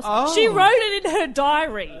 of course. Oh. She wrote it in her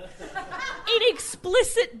diary in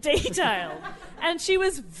explicit detail. And she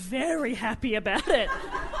was very happy about it.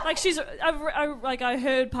 I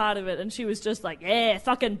heard part of it, and she was just like, "Yeah,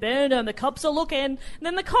 fucking burn them. The cops are looking." And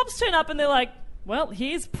then the cops turn up, and they're like, "Well,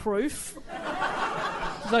 here's proof."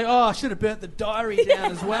 She's like, "Oh, I should have burnt the diary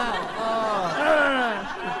down as well."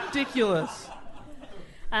 Oh, ridiculous.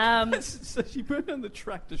 So she burned down the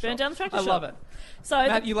tractor shop. Burned down the tractor shop. I love it. So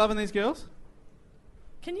Matt, you loving these girls?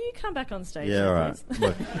 Can you come back on stage? Yeah, all right. Please?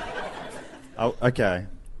 Look. Oh, okay.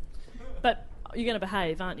 But you're going to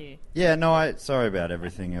behave, aren't you? Yeah, no, sorry about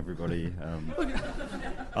everything, everybody.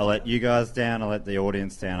 I let you guys down, I let the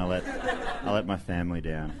audience down, I let my family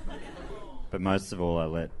down. But most of all, I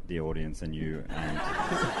let the audience and you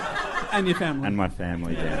and your family. And my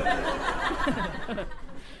family down.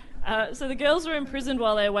 So the girls were imprisoned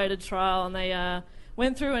while they awaited trial, and they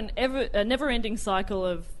went through a never-ending cycle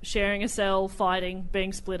of sharing a cell, fighting,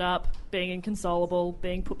 being split up, being inconsolable,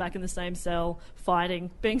 being put back in the same cell, fighting,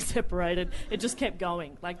 being separated. It just kept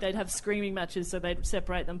going. They'd have screaming matches, so they'd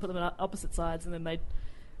separate them, put them on opposite sides, and then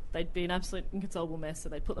they'd be an absolute inconsolable mess, so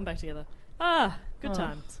they'd put them back together. Good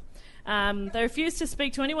times. They refused to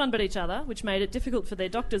speak to anyone but each other, which made it difficult for their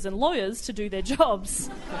doctors and lawyers to do their jobs.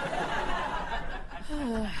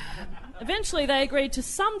 Eventually, they agreed to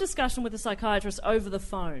some discussion with the psychiatrist over the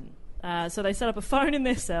phone. So they set up a phone in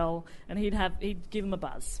their cell, and he'd give them a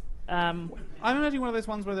buzz. I'm imagining one of those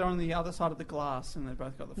ones where they're on the other side of the glass and they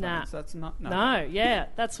both got the phone. Nah. So that's not... No, yeah,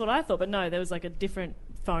 that's what I thought. But no, there was a different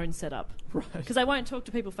phone set up. Right. Because they won't talk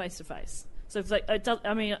to people face to face. So if I don't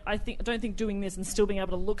think doing this and still being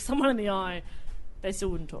able to look someone in the eye, they still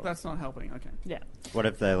wouldn't talk. That's not helping, okay. Yeah. What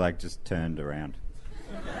if they just turned around?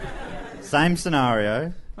 Same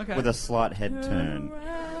scenario, okay, with a slight head turn.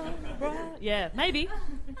 Yeah, maybe.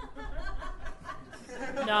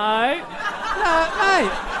 No.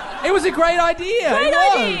 Hey, it was a great idea. Great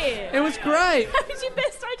idea. It was great. That was your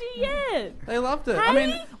best idea yet. They loved it. Hey? I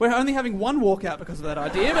mean, we're only having one walkout because of that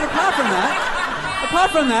idea, but apart from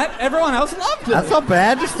that, everyone else loved it. That's not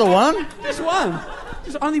bad, just the one. Just one.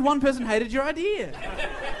 Just only one person hated your idea.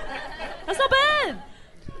 That's not bad.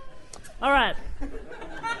 All right.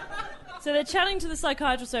 So they're chatting to the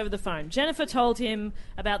psychiatrist over the phone. Jennifer told him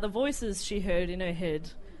about the voices she heard in her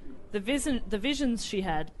head, the visions she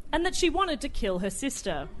had, and that she wanted to kill her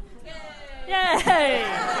sister. Yay!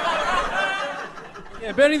 Yeah,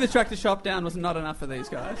 Yeah, burning the tractor shop down was not enough for these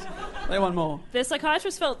guys. They want more. The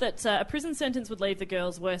psychiatrist felt that a prison sentence would leave the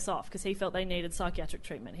girls worse off because he felt they needed psychiatric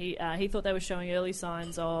treatment. He thought they were showing early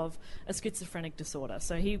signs of a schizophrenic disorder.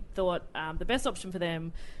 So he thought the best option for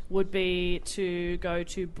them would be to go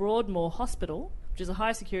to Broadmoor Hospital, which is a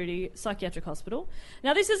high-security psychiatric hospital.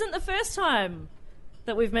 Now, this isn't the first time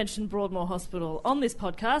that we've mentioned Broadmoor Hospital on this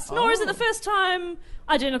podcast, nor is it the first time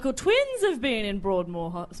identical twins have been in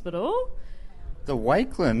Broadmoor Hospital. The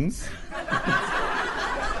Wakelands?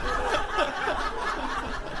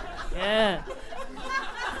 Yeah.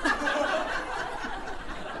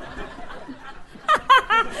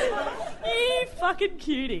 You fucking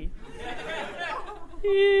cutie.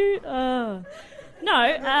 No.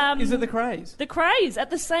 Is it the Krays? The Krays at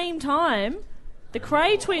the same time. The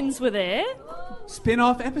Kray twins were there.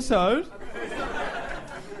 Spin-off episode.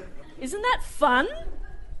 Isn't that fun?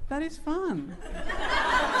 That is fun.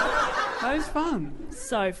 That is fun.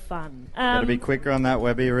 So fun. Gotta be quicker on that,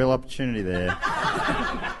 Webby. Real opportunity there.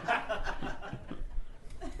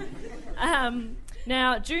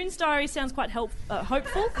 Now, June's diary sounds quite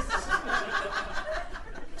hopeful.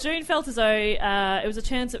 June felt as though it was a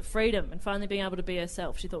chance at freedom and finally being able to be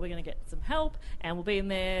herself. She thought we're going to get some help and we'll be in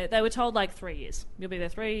there. They were told 3 years. You'll be there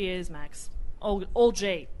 3 years max. All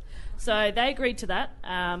G. So they agreed to that.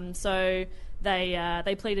 So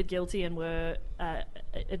they pleaded guilty and were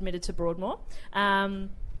admitted to Broadmoor.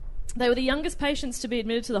 They were the youngest patients to be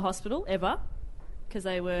admitted to the hospital ever because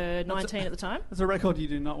they were 19 at the time. That's a record you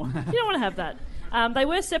do not want to have. You don't want to have that. They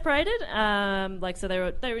were separated. So they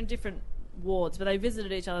were in different wards, but they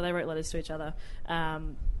visited each other. They wrote letters to each other.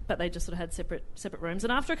 But they just sort of had separate rooms.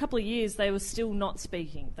 And after a couple of years, they were still not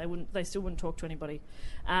speaking. They still wouldn't talk to anybody.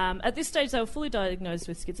 At this stage, they were fully diagnosed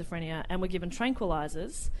with schizophrenia and were given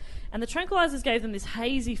tranquilizers. And the tranquilizers gave them this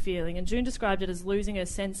hazy feeling, and June described it as losing her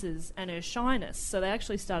senses and her shyness. So they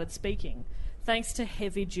actually started speaking, thanks to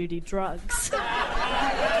heavy-duty drugs.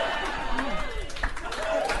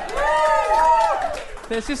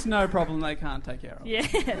 There's just no problem they can't take care of. Yeah.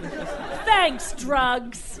 Thanks,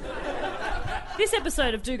 drugs. This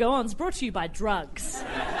episode of Do Go On's brought to you by drugs.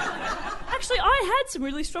 Actually, I had some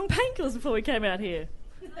really strong painkillers before we came out here.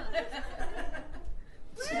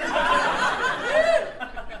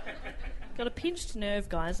 Got a pinched nerve,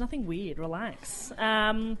 guys. Nothing weird. Relax.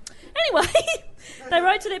 Anyway, they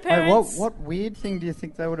wrote to their parents. Wait, what weird thing do you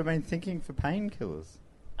think they would have been thinking for painkillers?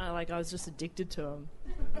 I was just addicted to them.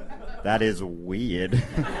 That is weird.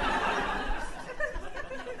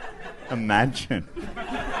 Imagine.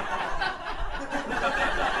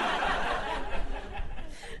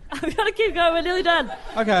 I've got to keep going. We're nearly done.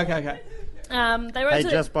 Okay. They wrote Hey, to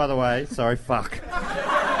just by the way, sorry, fuck.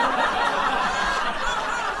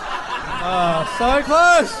 Oh, so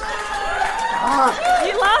close.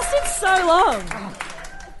 You lasted so long.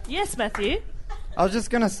 Yes, Matthew. I was just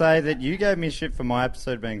going to say that you gave me shit for my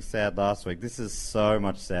episode being sad last week. This is so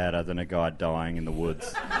much sadder than a guy dying in the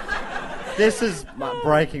woods. This is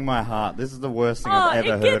breaking my heart. This is the worst thing I've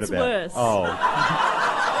ever heard about. Worse. Oh.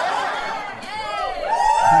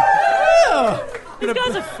 These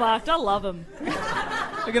guys are fucked. I love them.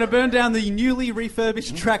 They're going to burn down the newly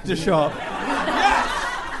refurbished tractor shop.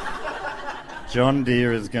 John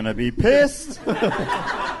Deere is going to be pissed.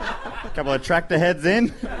 A couple of tractor heads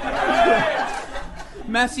in.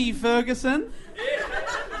 Massey Ferguson,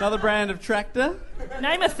 another brand of tractor.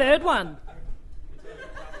 Name a third one.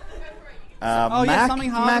 Something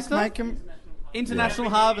Harvester. Mac International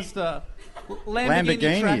Harvester.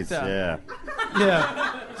 Lamborghini tractor. Yeah.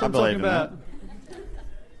 That's what I'm talking about.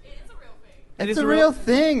 It's a real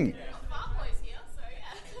thing.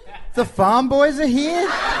 The farm boys are here?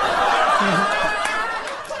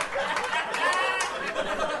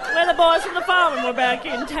 We're the boys from the farm and we're back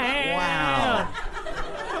in town. Wow.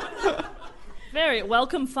 Very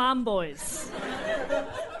welcome, Farm Boys.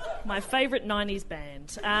 My favourite 90s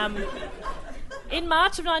band. In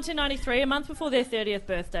March of 1993, a month before their 30th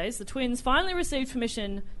birthdays, the twins finally received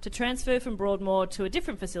permission to transfer from Broadmoor to a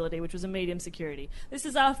different facility, which was a medium security. This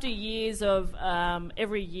is after years of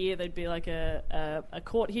every year there'd be like a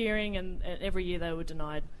court hearing, and every year they were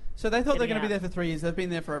denied. So they thought they were going to out. be there for 3 years. They've been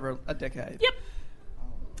there for over a decade. Yep.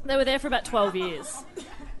 They were there for about 12 years.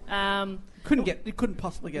 It couldn't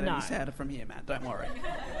possibly get any sadder from here, Matt. Don't worry.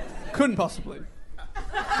 Couldn't possibly.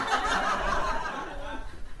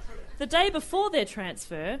 The day before their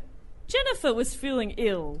transfer, Jennifer was feeling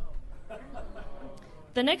ill.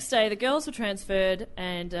 The next day, the girls were transferred,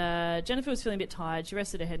 and Jennifer was feeling a bit tired. She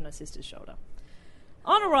rested her head on her sister's shoulder.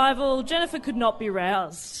 On arrival, Jennifer could not be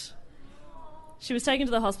roused. She was taken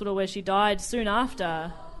to the hospital where she died soon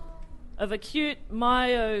after of acute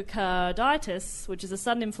myocarditis, which is a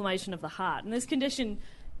sudden inflammation of the heart. And this condition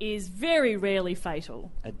is very rarely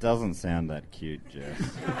fatal. It doesn't sound that cute, Jess.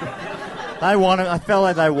 I felt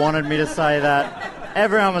like they wanted me to say that.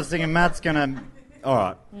 Everyone was thinking Matt's gonna. All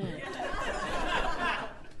right.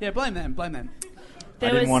 Yeah, blame them. I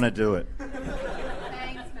didn't want to do it.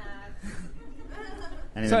 Thanks, Matt.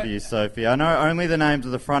 Anything for you, Sophie. I know only the names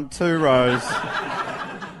of the front 2 rows.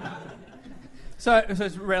 So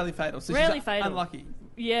it's rarely fatal. So Rarely she's fatal. unlucky.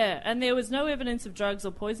 Yeah, and there was no evidence of drugs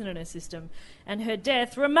or poison in her system, and her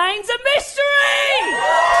death remains a mystery!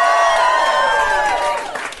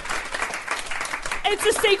 It's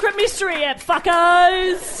a secret mystery,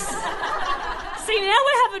 fuckos! See, now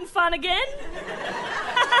we're having fun again.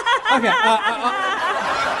 Okay.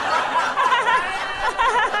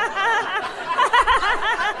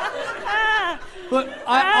 Look,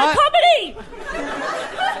 comedy!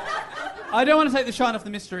 I don't want to take the shine off the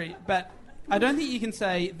mystery, but I don't think you can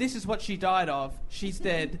say, this is what she died of, she's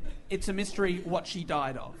dead, it's a mystery what she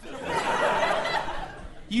died of.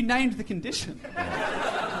 You named the condition.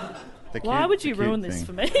 Why would you ruin this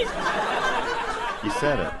for me? You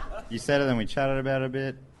said it. You said it, then we chatted about it a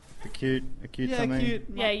bit. Acute something. Cute.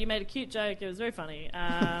 Yeah, you made a cute joke. It was very funny.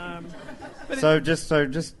 So just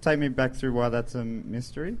take me back through why that's a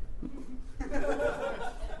mystery.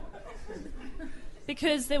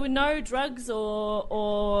 Because there were no drugs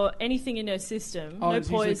or anything in her system, no it's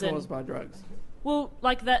poison. usually caused by drugs. Well,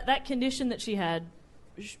 like that condition that she had,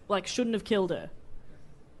 shouldn't have killed her.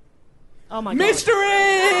 Oh my mystery!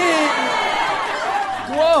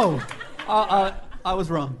 God! Whoa! I was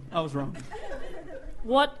wrong.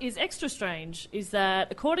 What is extra strange is that,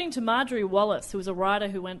 according to Marjorie Wallace, who was a writer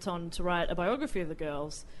who went on to write a biography of the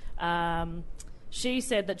girls, she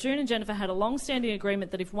said that June and Jennifer had a long-standing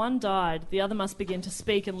agreement that if one died, the other must begin to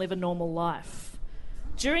speak and live a normal life.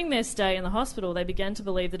 During their stay in the hospital, they began to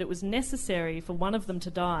believe that it was necessary for one of them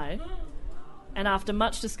to die, and after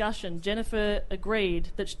much discussion, Jennifer agreed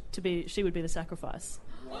that she would be the sacrifice.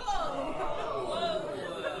 Now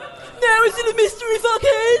is it a mystery,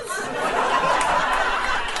 fuckers?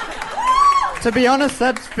 To be honest,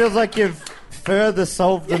 that feels like you've further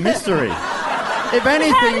solved the mystery. If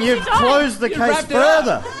anything, you've closed the case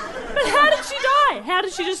further. But how did she die? How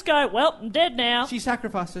did she just go, well, I'm dead now? She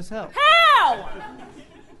sacrificed herself. How?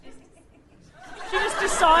 She just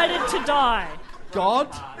decided to die.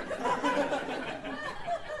 God?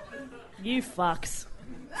 You fucks.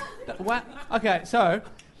 Okay, so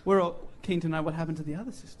we're all keen to know what happened to the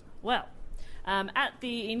other sister. Well, at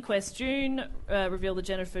the inquest, June revealed that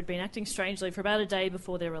Jennifer had been acting strangely for about a day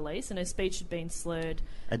before their release, and her speech had been slurred.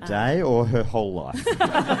 A day or her whole life?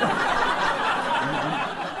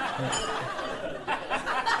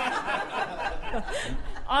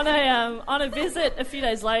 On a visit a few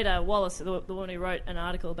days later, Wallace, the woman who wrote an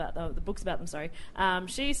article about the books about them,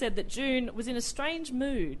 she said that June was in a strange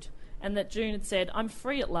mood, and that June had said, "I'm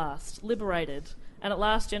free at last, liberated, and at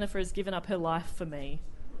last Jennifer has given up her life for me."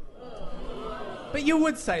 But you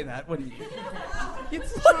would say that, wouldn't you?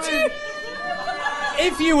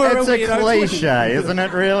 If you were it's a cliche, isn't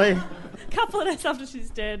it, really? A couple of days after she's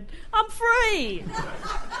dead, I'm free!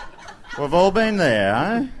 We've all been there,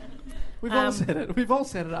 huh? We've all said it. We've all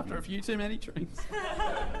said it after a few too many drinks.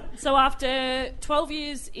 So after 12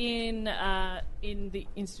 years in the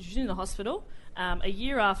institution, in the hospital, a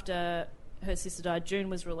year after her sister died, June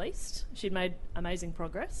was released. She'd made amazing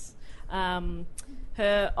progress.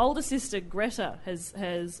 Her older sister, Greta,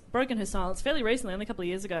 has broken her silence fairly recently, only a couple of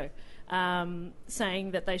years ago,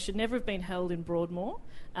 saying that they should never have been held in Broadmoor.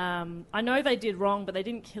 I know they did wrong, but they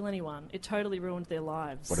didn't kill anyone. It totally ruined their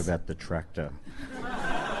lives. What about the tractor?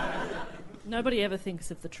 Nobody ever thinks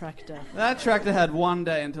of the tractor. That tractor had one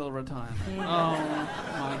day until retirement. Oh,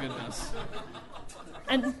 my goodness.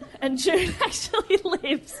 And June actually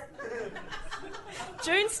lives.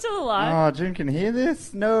 June's still alive. Oh, June can hear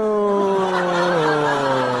this? No.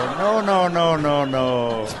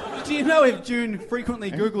 No. Do you know if June frequently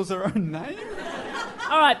Googles her own name?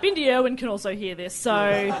 All right, Bindi Irwin can also hear this, so...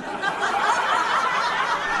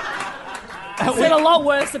 I said a lot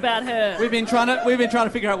worse about her. We've been trying to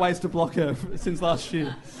figure out ways to block her since last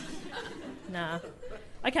year. Nah.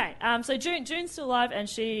 Okay, so June's still alive, and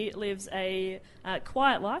she lives a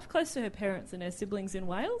quiet life, close to her parents and her siblings in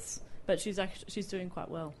Wales. But she's doing quite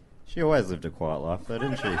well. She always lived a quiet life, though,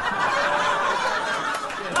 didn't she?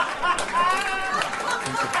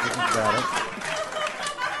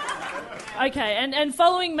 Okay, and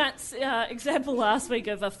following Matt's example last week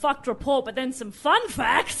of a fucked report, but then some fun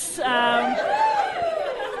facts, I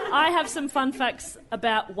have some fun facts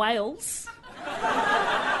about Wales.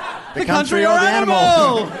 The country or the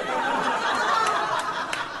animal?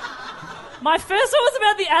 My first one was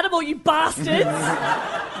about the animal, you bastards.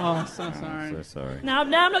 Oh, so sorry. I'm so sorry. Now I'm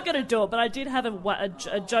not going to do it, but I did have a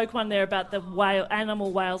joke one there about the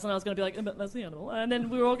animal whales, and I was going to be like, but that's the animal. And then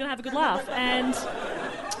we were all going to have a good laugh. And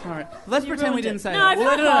All right. Let's pretend we ruined didn't it. say No, that. We'll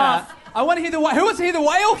fuck let it out. off. I want to hear who wants to hear the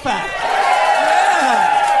whale fact?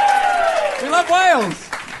 Yeah. We love whales.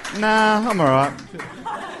 Nah, I'm all right.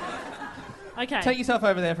 okay. Take yourself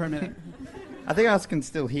over there for a minute. I think I can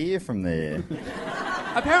still hear from there.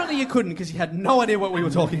 Apparently you couldn't because you had no idea what we were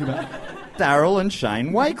talking about. Daryl and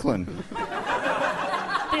Shane Wakeland.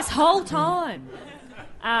 This whole time.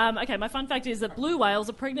 Okay, my fun fact is that blue whales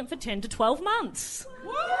are pregnant for 10 to 12 months.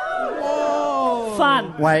 Whoa.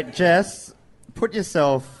 Fun. Wait, Jess, put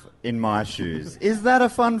yourself in my shoes. Is that a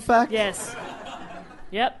fun fact? Yes.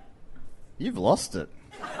 Yep. You've lost it.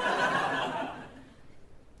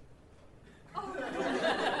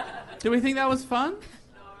 Do we think that was fun?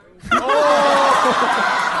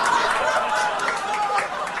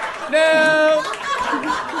 No.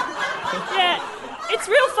 Yeah, it's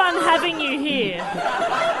real fun having you here.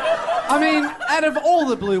 I mean, out of all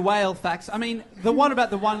the blue whale facts, I mean, the one about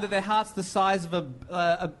the one that their heart's the size of a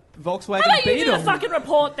Volkswagen How about you Beetle. do the fucking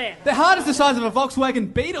report there? Their heart is the size of a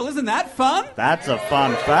Volkswagen Beetle. Isn't that fun? That's a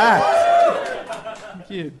fun fact. Thank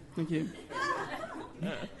you. Thank you.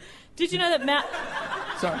 Did you know that Mount...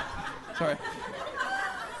 Sorry.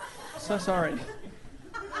 So sorry.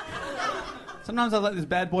 Sometimes I let this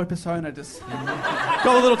bad boy persona just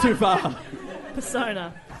go a little too far.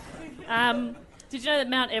 Persona. Did you know that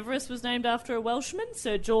Mount Everest was named after a Welshman,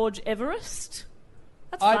 Sir George Everest?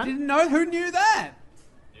 That's fun. I didn't know. Who knew that?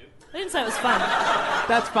 I didn't say it was fun.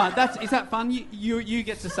 That's fun. Is that fun? You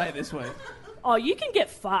get to say this week. Oh, you can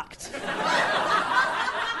get fucked.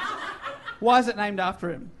 Why is it named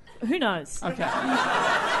after him? Who knows? Okay.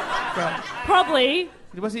 Great. Probably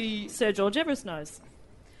Was he? Sir George Everest knows.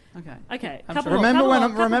 Okay. Okay. I'm Couple sure. more, Remember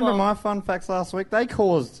couple more. my fun facts last week? They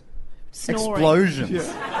caused Snoring.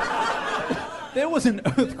 explosions. There was an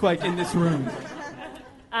earthquake in this room.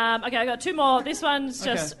 Okay, I got two more. This one's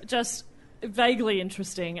just vaguely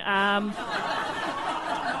interesting. Wait,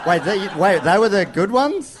 they were the good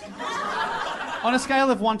ones? On a scale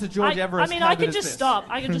of 1 to George Everest, I mean, how I good could is just this? stop.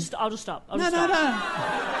 I'll just stop.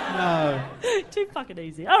 No. Too fucking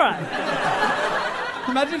easy. All right.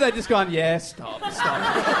 Imagine if they'd just gone, yeah, stop.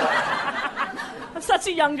 I'm such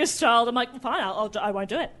a youngest child. I'm like, fine, I won't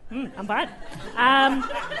do it. I'm fine.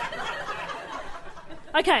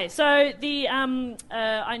 Okay, so the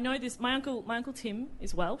I know this. My uncle Tim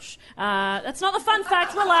is Welsh. That's not the fun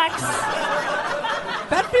fact. Relax.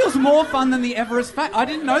 That feels more fun than the Everest fact. I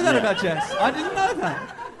didn't know that about Jess. I didn't know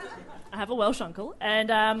that. I have a Welsh uncle, and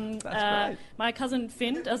That's great. my cousin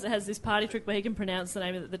Finn has this party trick where he can pronounce the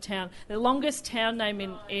name of the town, the longest town name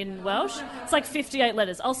in Welsh. It's like 58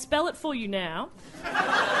 letters. I'll spell it for you now. No.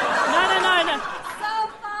 So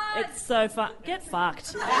fun. It's so fun. Get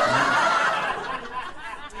fucked.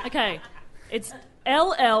 Okay, it's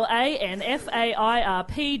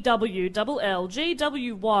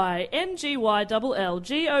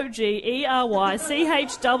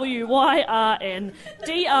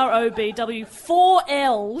 4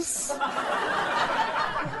 L's.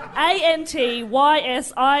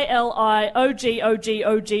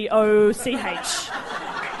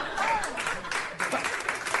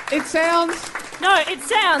 ANTYSILIOGOGOGOCH. It sounds... No, it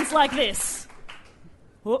sounds like this.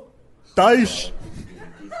 Whoop. Dosh.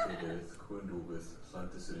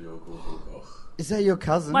 Is that your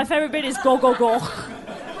cousin? My favourite bit is go go go.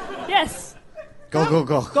 Yes. Go. Go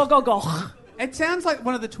go go. It sounds like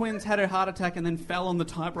one of the twins had a heart attack and then fell on the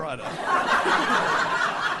typewriter.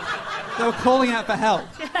 They were calling out for help.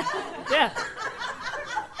 Yeah.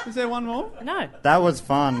 Is there one more? No. That was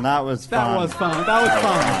fun. That was fun. That was fun. That was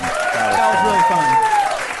really fun.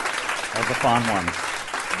 That was a fun one.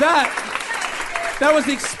 That was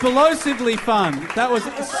explosively fun. That was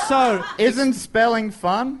so... Isn't spelling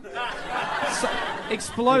fun?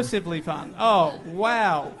 Explosively fun. Oh,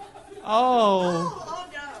 wow. Oh.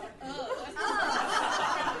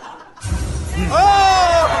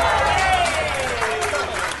 Oh!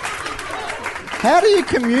 How do you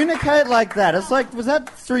communicate like that? It's like, was that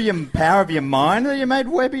through your power of your mind that you made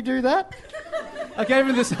Webby do that? I gave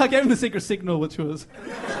him the secret signal, which was...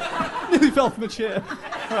 nearly fell from a chair.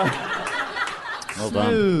 Right. Well done.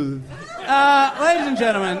 Smooth. Ladies and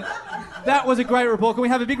gentlemen, that was a great report. Can we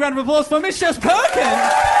have a big round of applause for Miss Jess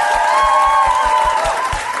Perkins?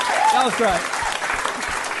 That was great.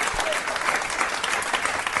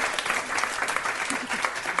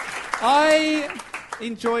 I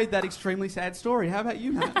enjoyed that extremely sad story. How about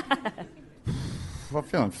you, Matt? I'm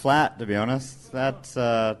feeling flat, to be honest.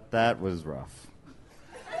 That was rough.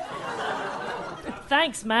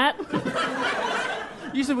 Thanks, Matt.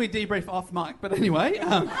 Usually we debrief off mic, but anyway.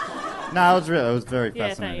 No, it was very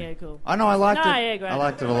fascinating. Yeah, cool. I know, I liked it. Yeah, great. I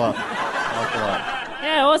liked it a lot. I liked it a lot.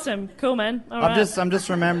 Yeah, awesome. Cool, man. All I'm right. just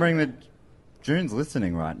remembering that June's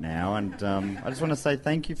listening right now, and I just want to say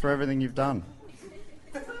thank you for everything you've done.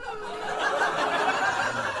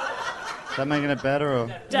 Is that making it better?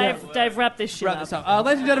 Or? Dave, wrap this shit Wrap up. this up.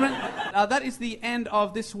 Ladies and gentlemen, that is the end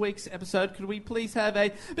of this week's episode. Could we please have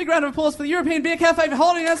a big round of applause for the European Beer Cafe for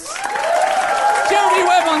holding us? Jeremy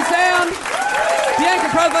Webb on sound. Bianca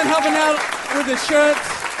Prodlin helping out with the shirts.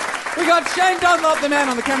 We got Shane Dunlop, the man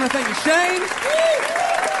on the camera. Thank you, Shane.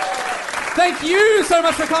 Thank you so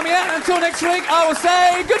much for coming out. Until next week, I will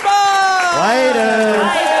say goodbye. Later.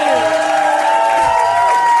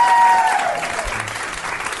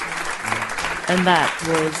 And that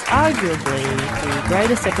was arguably the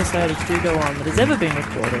greatest episode of Do Go On that has ever been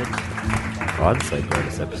recorded. I'd say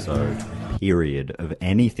greatest episode, period, of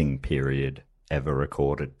anything, period, ever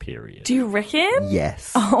recorded, period. Do you reckon?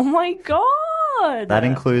 Yes. Oh my god. That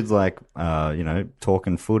includes, like,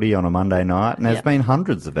 talking footy on a Monday night, and there's been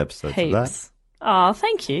hundreds of episodes of that. Oh,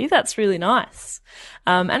 thank you. That's really nice.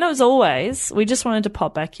 And as always, we just wanted to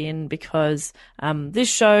pop back in because this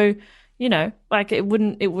show, you know, like it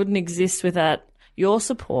wouldn't exist without your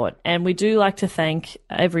support. And we do like to thank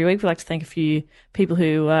every week. We like to thank a few people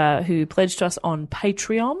who pledged to us on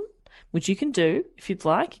Patreon, which you can do if you'd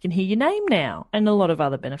like. You can hear your name now, and a lot of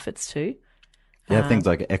other benefits too. Yeah, things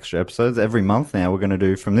like extra episodes every month now. We're going to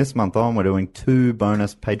do, from this month on, we're doing 2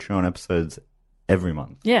 bonus Patreon episodes every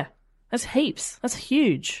month. Yeah, that's heaps. That's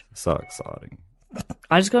huge. So exciting.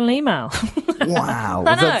 I just got an email. Wow.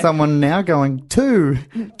 Is that someone now going, two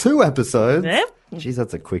episodes? Yep. Jeez,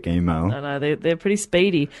 that's a quick email. I know, they're pretty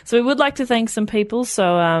speedy. So we would like to thank some people. So,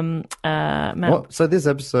 Matt. So this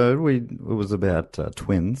episode, it was about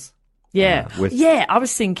twins. Yeah. I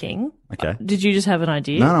was thinking. Okay. Did you just have an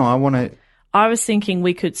idea? No, I want to. I was thinking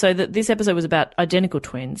we could, so that this episode was about identical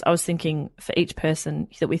twins. I was thinking for each person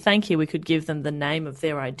that we thank here, we could give them the name of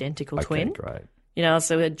their identical twin. Great. You know,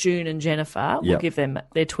 so June and Jennifer, we'll give them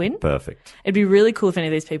their twin. Perfect. It'd be really cool if any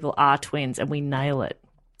of these people are twins and we nail it.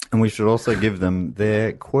 And we should also give them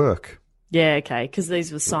their quirk. Yeah, okay, because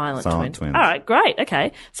these were silent twins. twins. All right, great,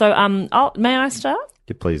 okay. So may I start?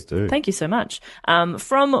 Yeah, please do. Thank you so much.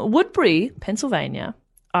 From Woodbury, Pennsylvania,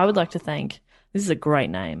 I would like to thank, this is a great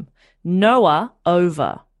name, Noah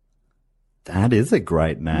Over. That is a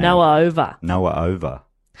great name. Noah Over. Noah Over.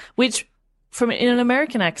 Which, in an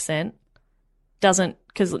American accent, doesn't,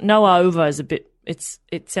 because Noah Over is a bit,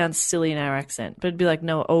 it sounds silly in our accent, but it'd be like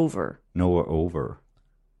Noah Over. Noah Over.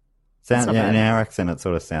 In our accent, it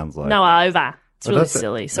sort of sounds like Noah Over. It's really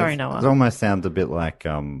silly. Sorry, Noah. It almost sounds a bit like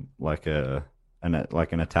an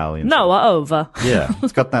Italian. Noah Over. Yeah,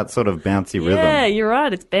 it's got that sort of bouncy rhythm. Yeah, you're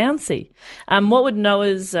right. It's bouncy. What would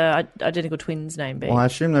Noah's identical twins' name be? Well, I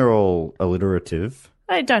assume they're all alliterative.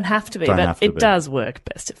 They don't have to be, but it does work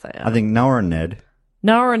best if they are. I think Noah and Ned.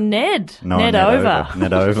 Noah and Ned. Ned Over.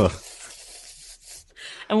 Ned Over.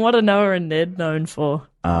 And what are Noah and Ned known for?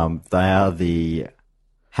 They are the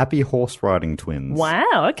happy horse riding twins.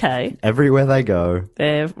 Wow, okay. Everywhere they go,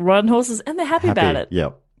 they're riding horses and they're happy about it.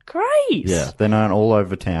 Yep. Great. Yeah, they're known all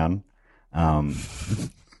over town.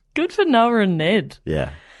 Good for Noah and Ned.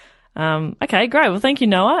 Yeah. Okay, great. Well, thank you,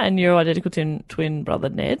 Noah, and your identical twin brother,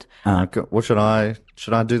 Ned. What should I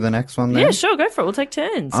do the next one then? Yeah, sure, go for it. We'll take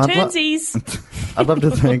turns. Turnsies. I'd love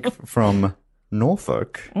to thank from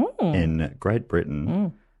Norfolk in Great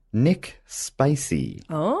Britain, Nick Spacey.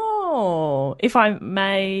 Oh, if I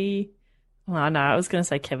may, well, no, I was going to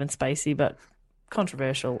say Kevin Spacey, but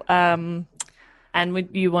controversial. And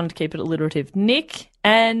you wanted to keep it alliterative. Nick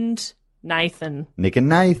and Nathan. Nick and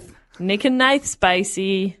Nath. Nick and Nath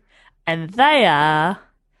Spacey. And they are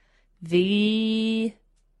the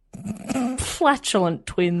flatulent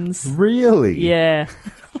twins. Really? Yeah.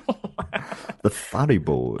 The Fuddy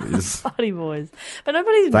Boys. Fuddy Boys. But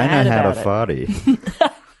nobody's mad about it. They know how to fuddy.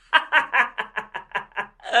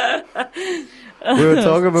 We were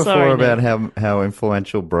talking before about how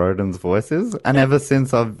influential Broden's voice is, and ever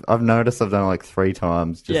since I've noticed I've done it like 3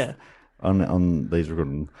 times just on these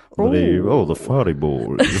recordings. The Fuddy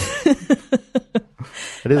Boys.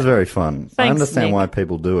 It is very fun. Thanks, I understand Nick. why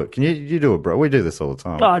people do it. Can you do a bro? We do this all the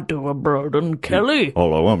time. I do a Broden Kelly.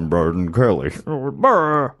 Hello, I'm Broden Kelly.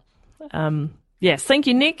 Yes, thank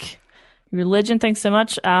you, Nick. You're a legend. Thanks so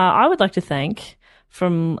much. I would like to thank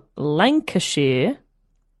from Lancashire,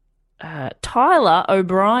 Tyler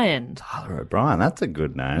O'Brien. Tyler O'Brien, that's a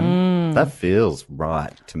good name. That feels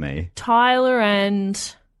right to me. Tyler and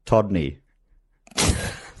Todney.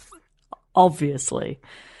 obviously.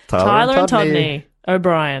 Tyler and Todney.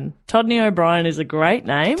 O'Brien. Todney O'Brien is a great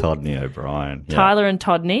name. Todney O'Brien. Yeah. Tyler and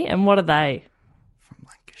Todney. And what are they? From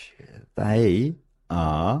Lancashire. They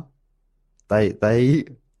are...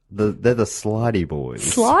 They're the slidey boys.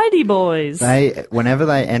 Slidey boys. Whenever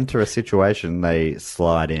they enter a situation, they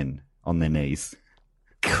slide in on their knees.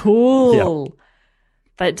 Cool.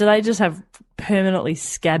 But do they just have permanently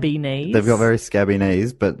scabby knees? They've got very scabby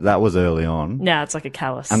knees, but that was early on. No, it's like a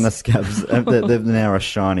callus. And the scabs, they're now a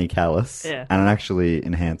shiny callus. Yeah. And it actually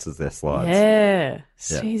enhances their slides. Yeah.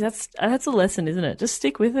 Jeez, that's a lesson, isn't it? Just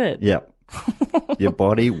stick with it. Yep. Your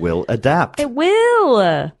body will adapt. It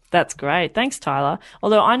will. That's great. Thanks, Tyler.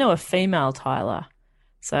 Although I know a female Tyler.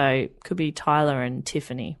 So it could be Tyler and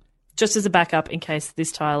Tiffany. Just as a backup in case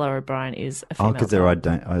this Tyler O'Brien is a female. Oh, because they're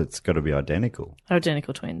it's got to be identical.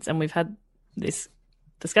 Identical twins. And we've had this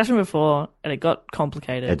discussion before and it got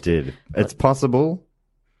complicated. It did. It's possible.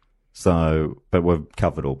 So, but we've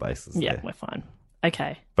covered all bases. Yeah, there. we're fine.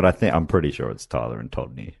 Okay. But I'm pretty sure it's Tyler and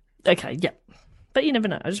Todney. Okay, yeah. But you never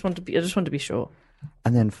know. I just want to be sure.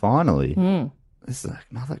 And then finally, this is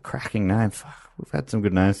another cracking name. Fuck, we've had some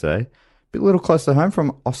good names today. A little close to home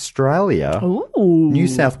from Australia. Ooh. New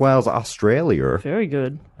South Wales, Australia. Very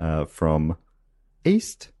good. From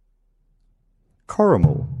East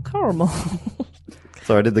Corrimal.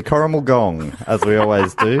 So I did the Corrimal gong, as we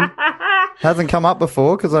always do. Hasn't come up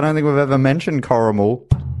before because I don't think we've ever mentioned Corrimal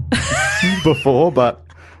before, but...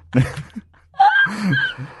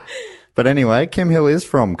 But anyway, Kim Hill is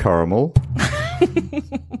from Corrimal.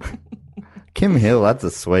 Kim Hill, that's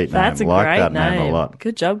a sweet name. That's a like great that name. name a lot.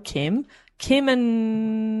 Good job, Kim. Kim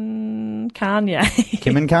and Kanye.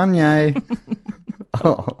 Kim and Kanye.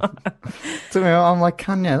 Oh. To me, I'm like,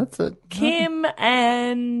 Kanye, that's it. Kim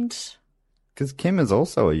and... Because Kim is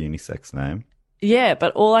also a unisex name. Yeah,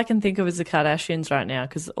 but all I can think of is the Kardashians right now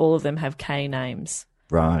because all of them have K names.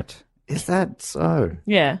 Right. Is that so?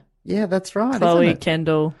 Yeah. Yeah, that's right. Chloe, isn't it?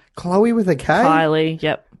 Kendall. Chloe with a K? Kylie,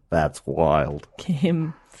 yep. That's wild.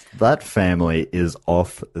 Kim. That family is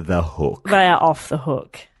off the hook. They are off the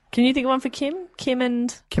hook. Can you think of one for Kim? Kim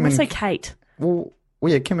and... Kim I'm and going to say Kate. Well,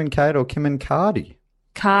 yeah, Kim and Kate or Kim and Cardi.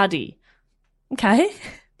 Cardi. Okay.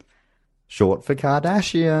 Short for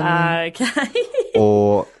Kardashian. Okay.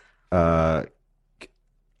 Or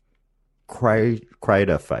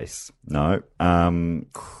Crater Face. No.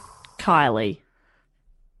 Kylie.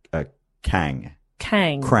 Kang.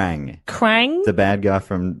 Krang. The bad guy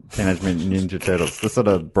from Teenage Mutant Ninja Turtles. The sort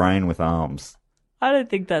of brain with arms. I don't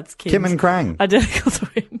think that's Kim and Krang. Identical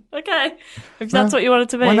twin. Okay. If that's what you want it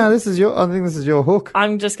to be. Well, no, I think this is your hook.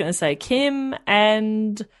 I'm just going to say Kim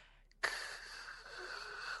and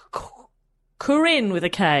Corinne with a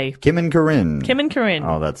K. Kim and Corinne. Kim and Corinne.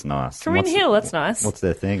 Oh, that's nice. Corinne Hill, that's nice. What's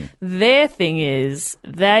their thing? Their thing is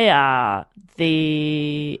they are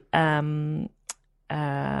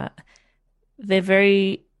they're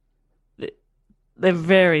very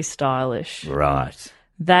stylish. Right.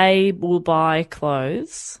 They will buy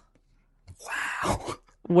clothes. Wow.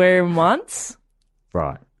 Wear them once.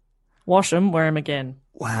 Right. Wash them, wear them again.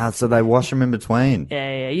 Wow, so they wash them in between.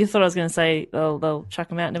 Yeah. You thought I was going to say they'll chuck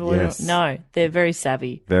them out, never wear Yes. them. No, they're very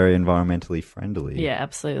savvy. Very environmentally friendly. Yeah,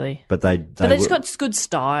 absolutely. But they just got good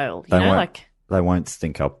style. You know, they won't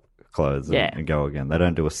stink up clothes and go again. They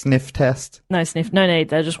don't do a sniff test. No sniff, no need.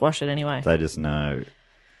 They just wash it anyway. They just know.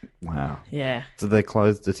 Wow. Yeah. Do their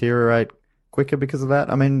clothes deteriorate quicker because of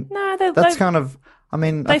that? I mean, no, that's kind of. I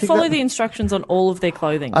mean, they follow the instructions on all of their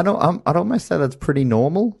clothing. I'd almost say that's pretty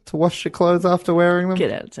normal to wash your clothes after wearing them.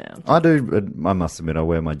 Get out of town. I do. I must admit, I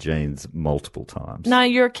wear my jeans multiple times. No,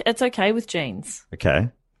 it's okay with jeans. Okay.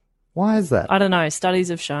 Why is that? I don't know. Studies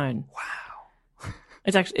have shown. Wow.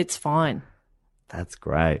 It's fine. That's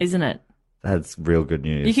great, isn't it? That's real good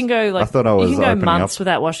news. You can go I thought I was you can go opening months up,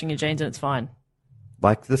 without washing your jeans and it's fine.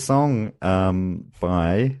 Like the song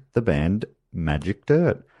by the band Magic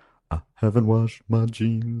Dirt. I haven't washed my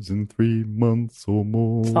jeans in 3 months or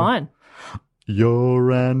more. It's fine.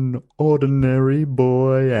 You're an ordinary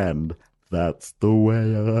boy, and that's the way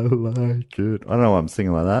I like it. I don't know why I'm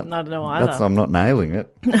singing like that. I don't know either. I'm not nailing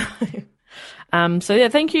it. So yeah,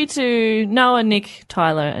 thank you to Noah, Nick,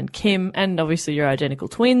 Tyler, and Kim, and obviously your identical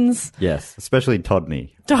twins. Yes, especially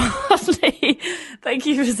Todney. Todney, thank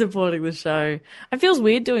you for supporting the show. It feels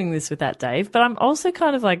weird doing this without Dave, but I'm also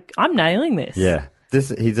kind of like, I'm nailing this. Yeah,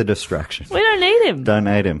 he's a distraction. We don't need him. Don't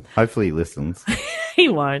need him. Hopefully he listens. He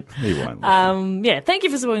won't. He won't listen. Yeah, thank you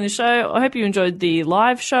for supporting the show. I hope you enjoyed the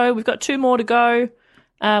live show. We've got 2 more to go.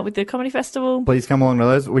 With the comedy festival. Please come along to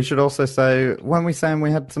those. We should also say, when we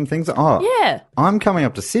had some things... Oh, yeah. I'm coming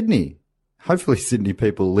up to Sydney Hopefully Sydney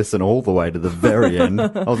people listen all the way to the very end.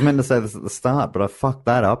 I was meant to say this at the start, but I fucked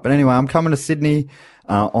that up. But anyway, I'm coming to Sydney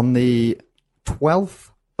on the 12th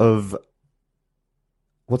of...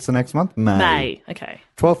 What's the next month? May. Okay.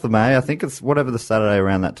 12th of May. I think it's whatever the Saturday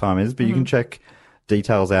around that time is. But you can check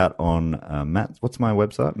details out on what's my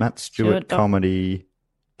website?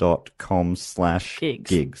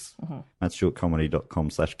 mattstewartcomedy.com/gigs.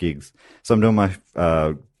 mattstewartcomedy.com/gigs. So I'm doing my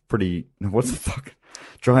what's the fuck?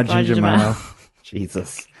 Dry Ginger Mail.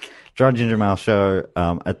 Jesus. Dry Ginger Mail show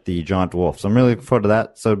at the Giant Dwarf. So I'm really looking forward to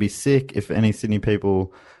that. So it'd be sick if any Sydney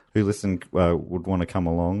people who listen would want to come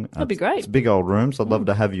along. That'd be great. It's a big old room, so I'd love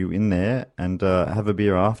to have you in there and have a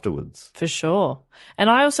beer afterwards. For sure. And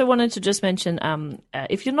I also wanted to just mention,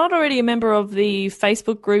 if you're not already a member of the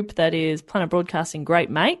Facebook group that is Planet Broadcasting Great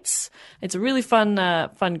Mates, it's a really fun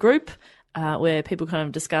group where people kind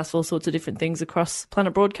of discuss all sorts of different things across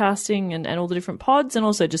Planet Broadcasting and all the different pods, and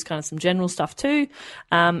also just kind of some general stuff too.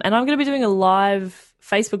 And I'm going to be doing a live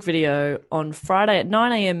Facebook video on Friday at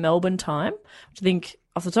 9 a.m. Melbourne time, which I think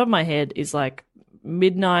off the top of my head is like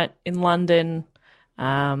midnight in London.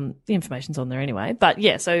 The information's on there anyway. But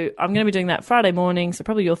yeah, so I'm going to be doing that Friday morning, so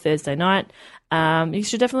probably your Thursday night. You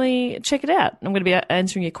should definitely check it out. I'm going to be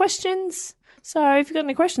answering your questions. So if you've got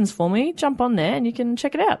any questions for me, jump on there and you can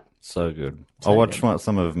check it out. So good. I watched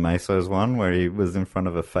some of Meso's one where he was in front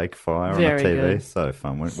of a fake fire on a TV. Good. So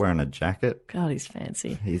fun. Wearing a jacket. God, he's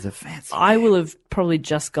fancy. He's a fancy I will have probably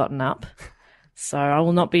just gotten up, so I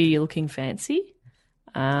will not be looking fancy.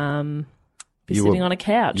 Be sitting on a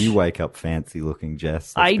couch. You wake up fancy looking,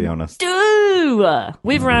 Jess. Let's be honest. I do.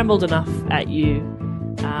 We've rambled enough at you.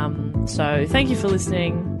 So thank you for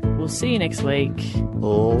listening. We'll see you next week.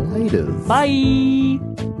 Later. Bye.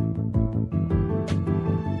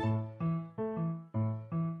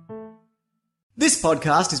 This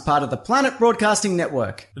podcast is part of the Planet Broadcasting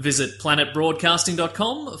Network. Visit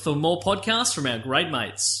planetbroadcasting.com for more podcasts from our great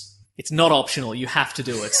mates. It's not optional. You have to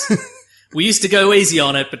do it. We used to go easy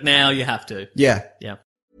on it, but now you have to. Yeah. Yeah.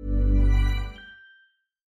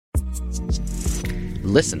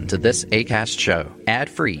 Listen to this Acast show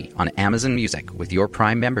ad-free on Amazon Music with your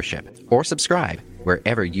Prime membership, or subscribe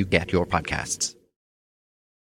wherever you get your podcasts.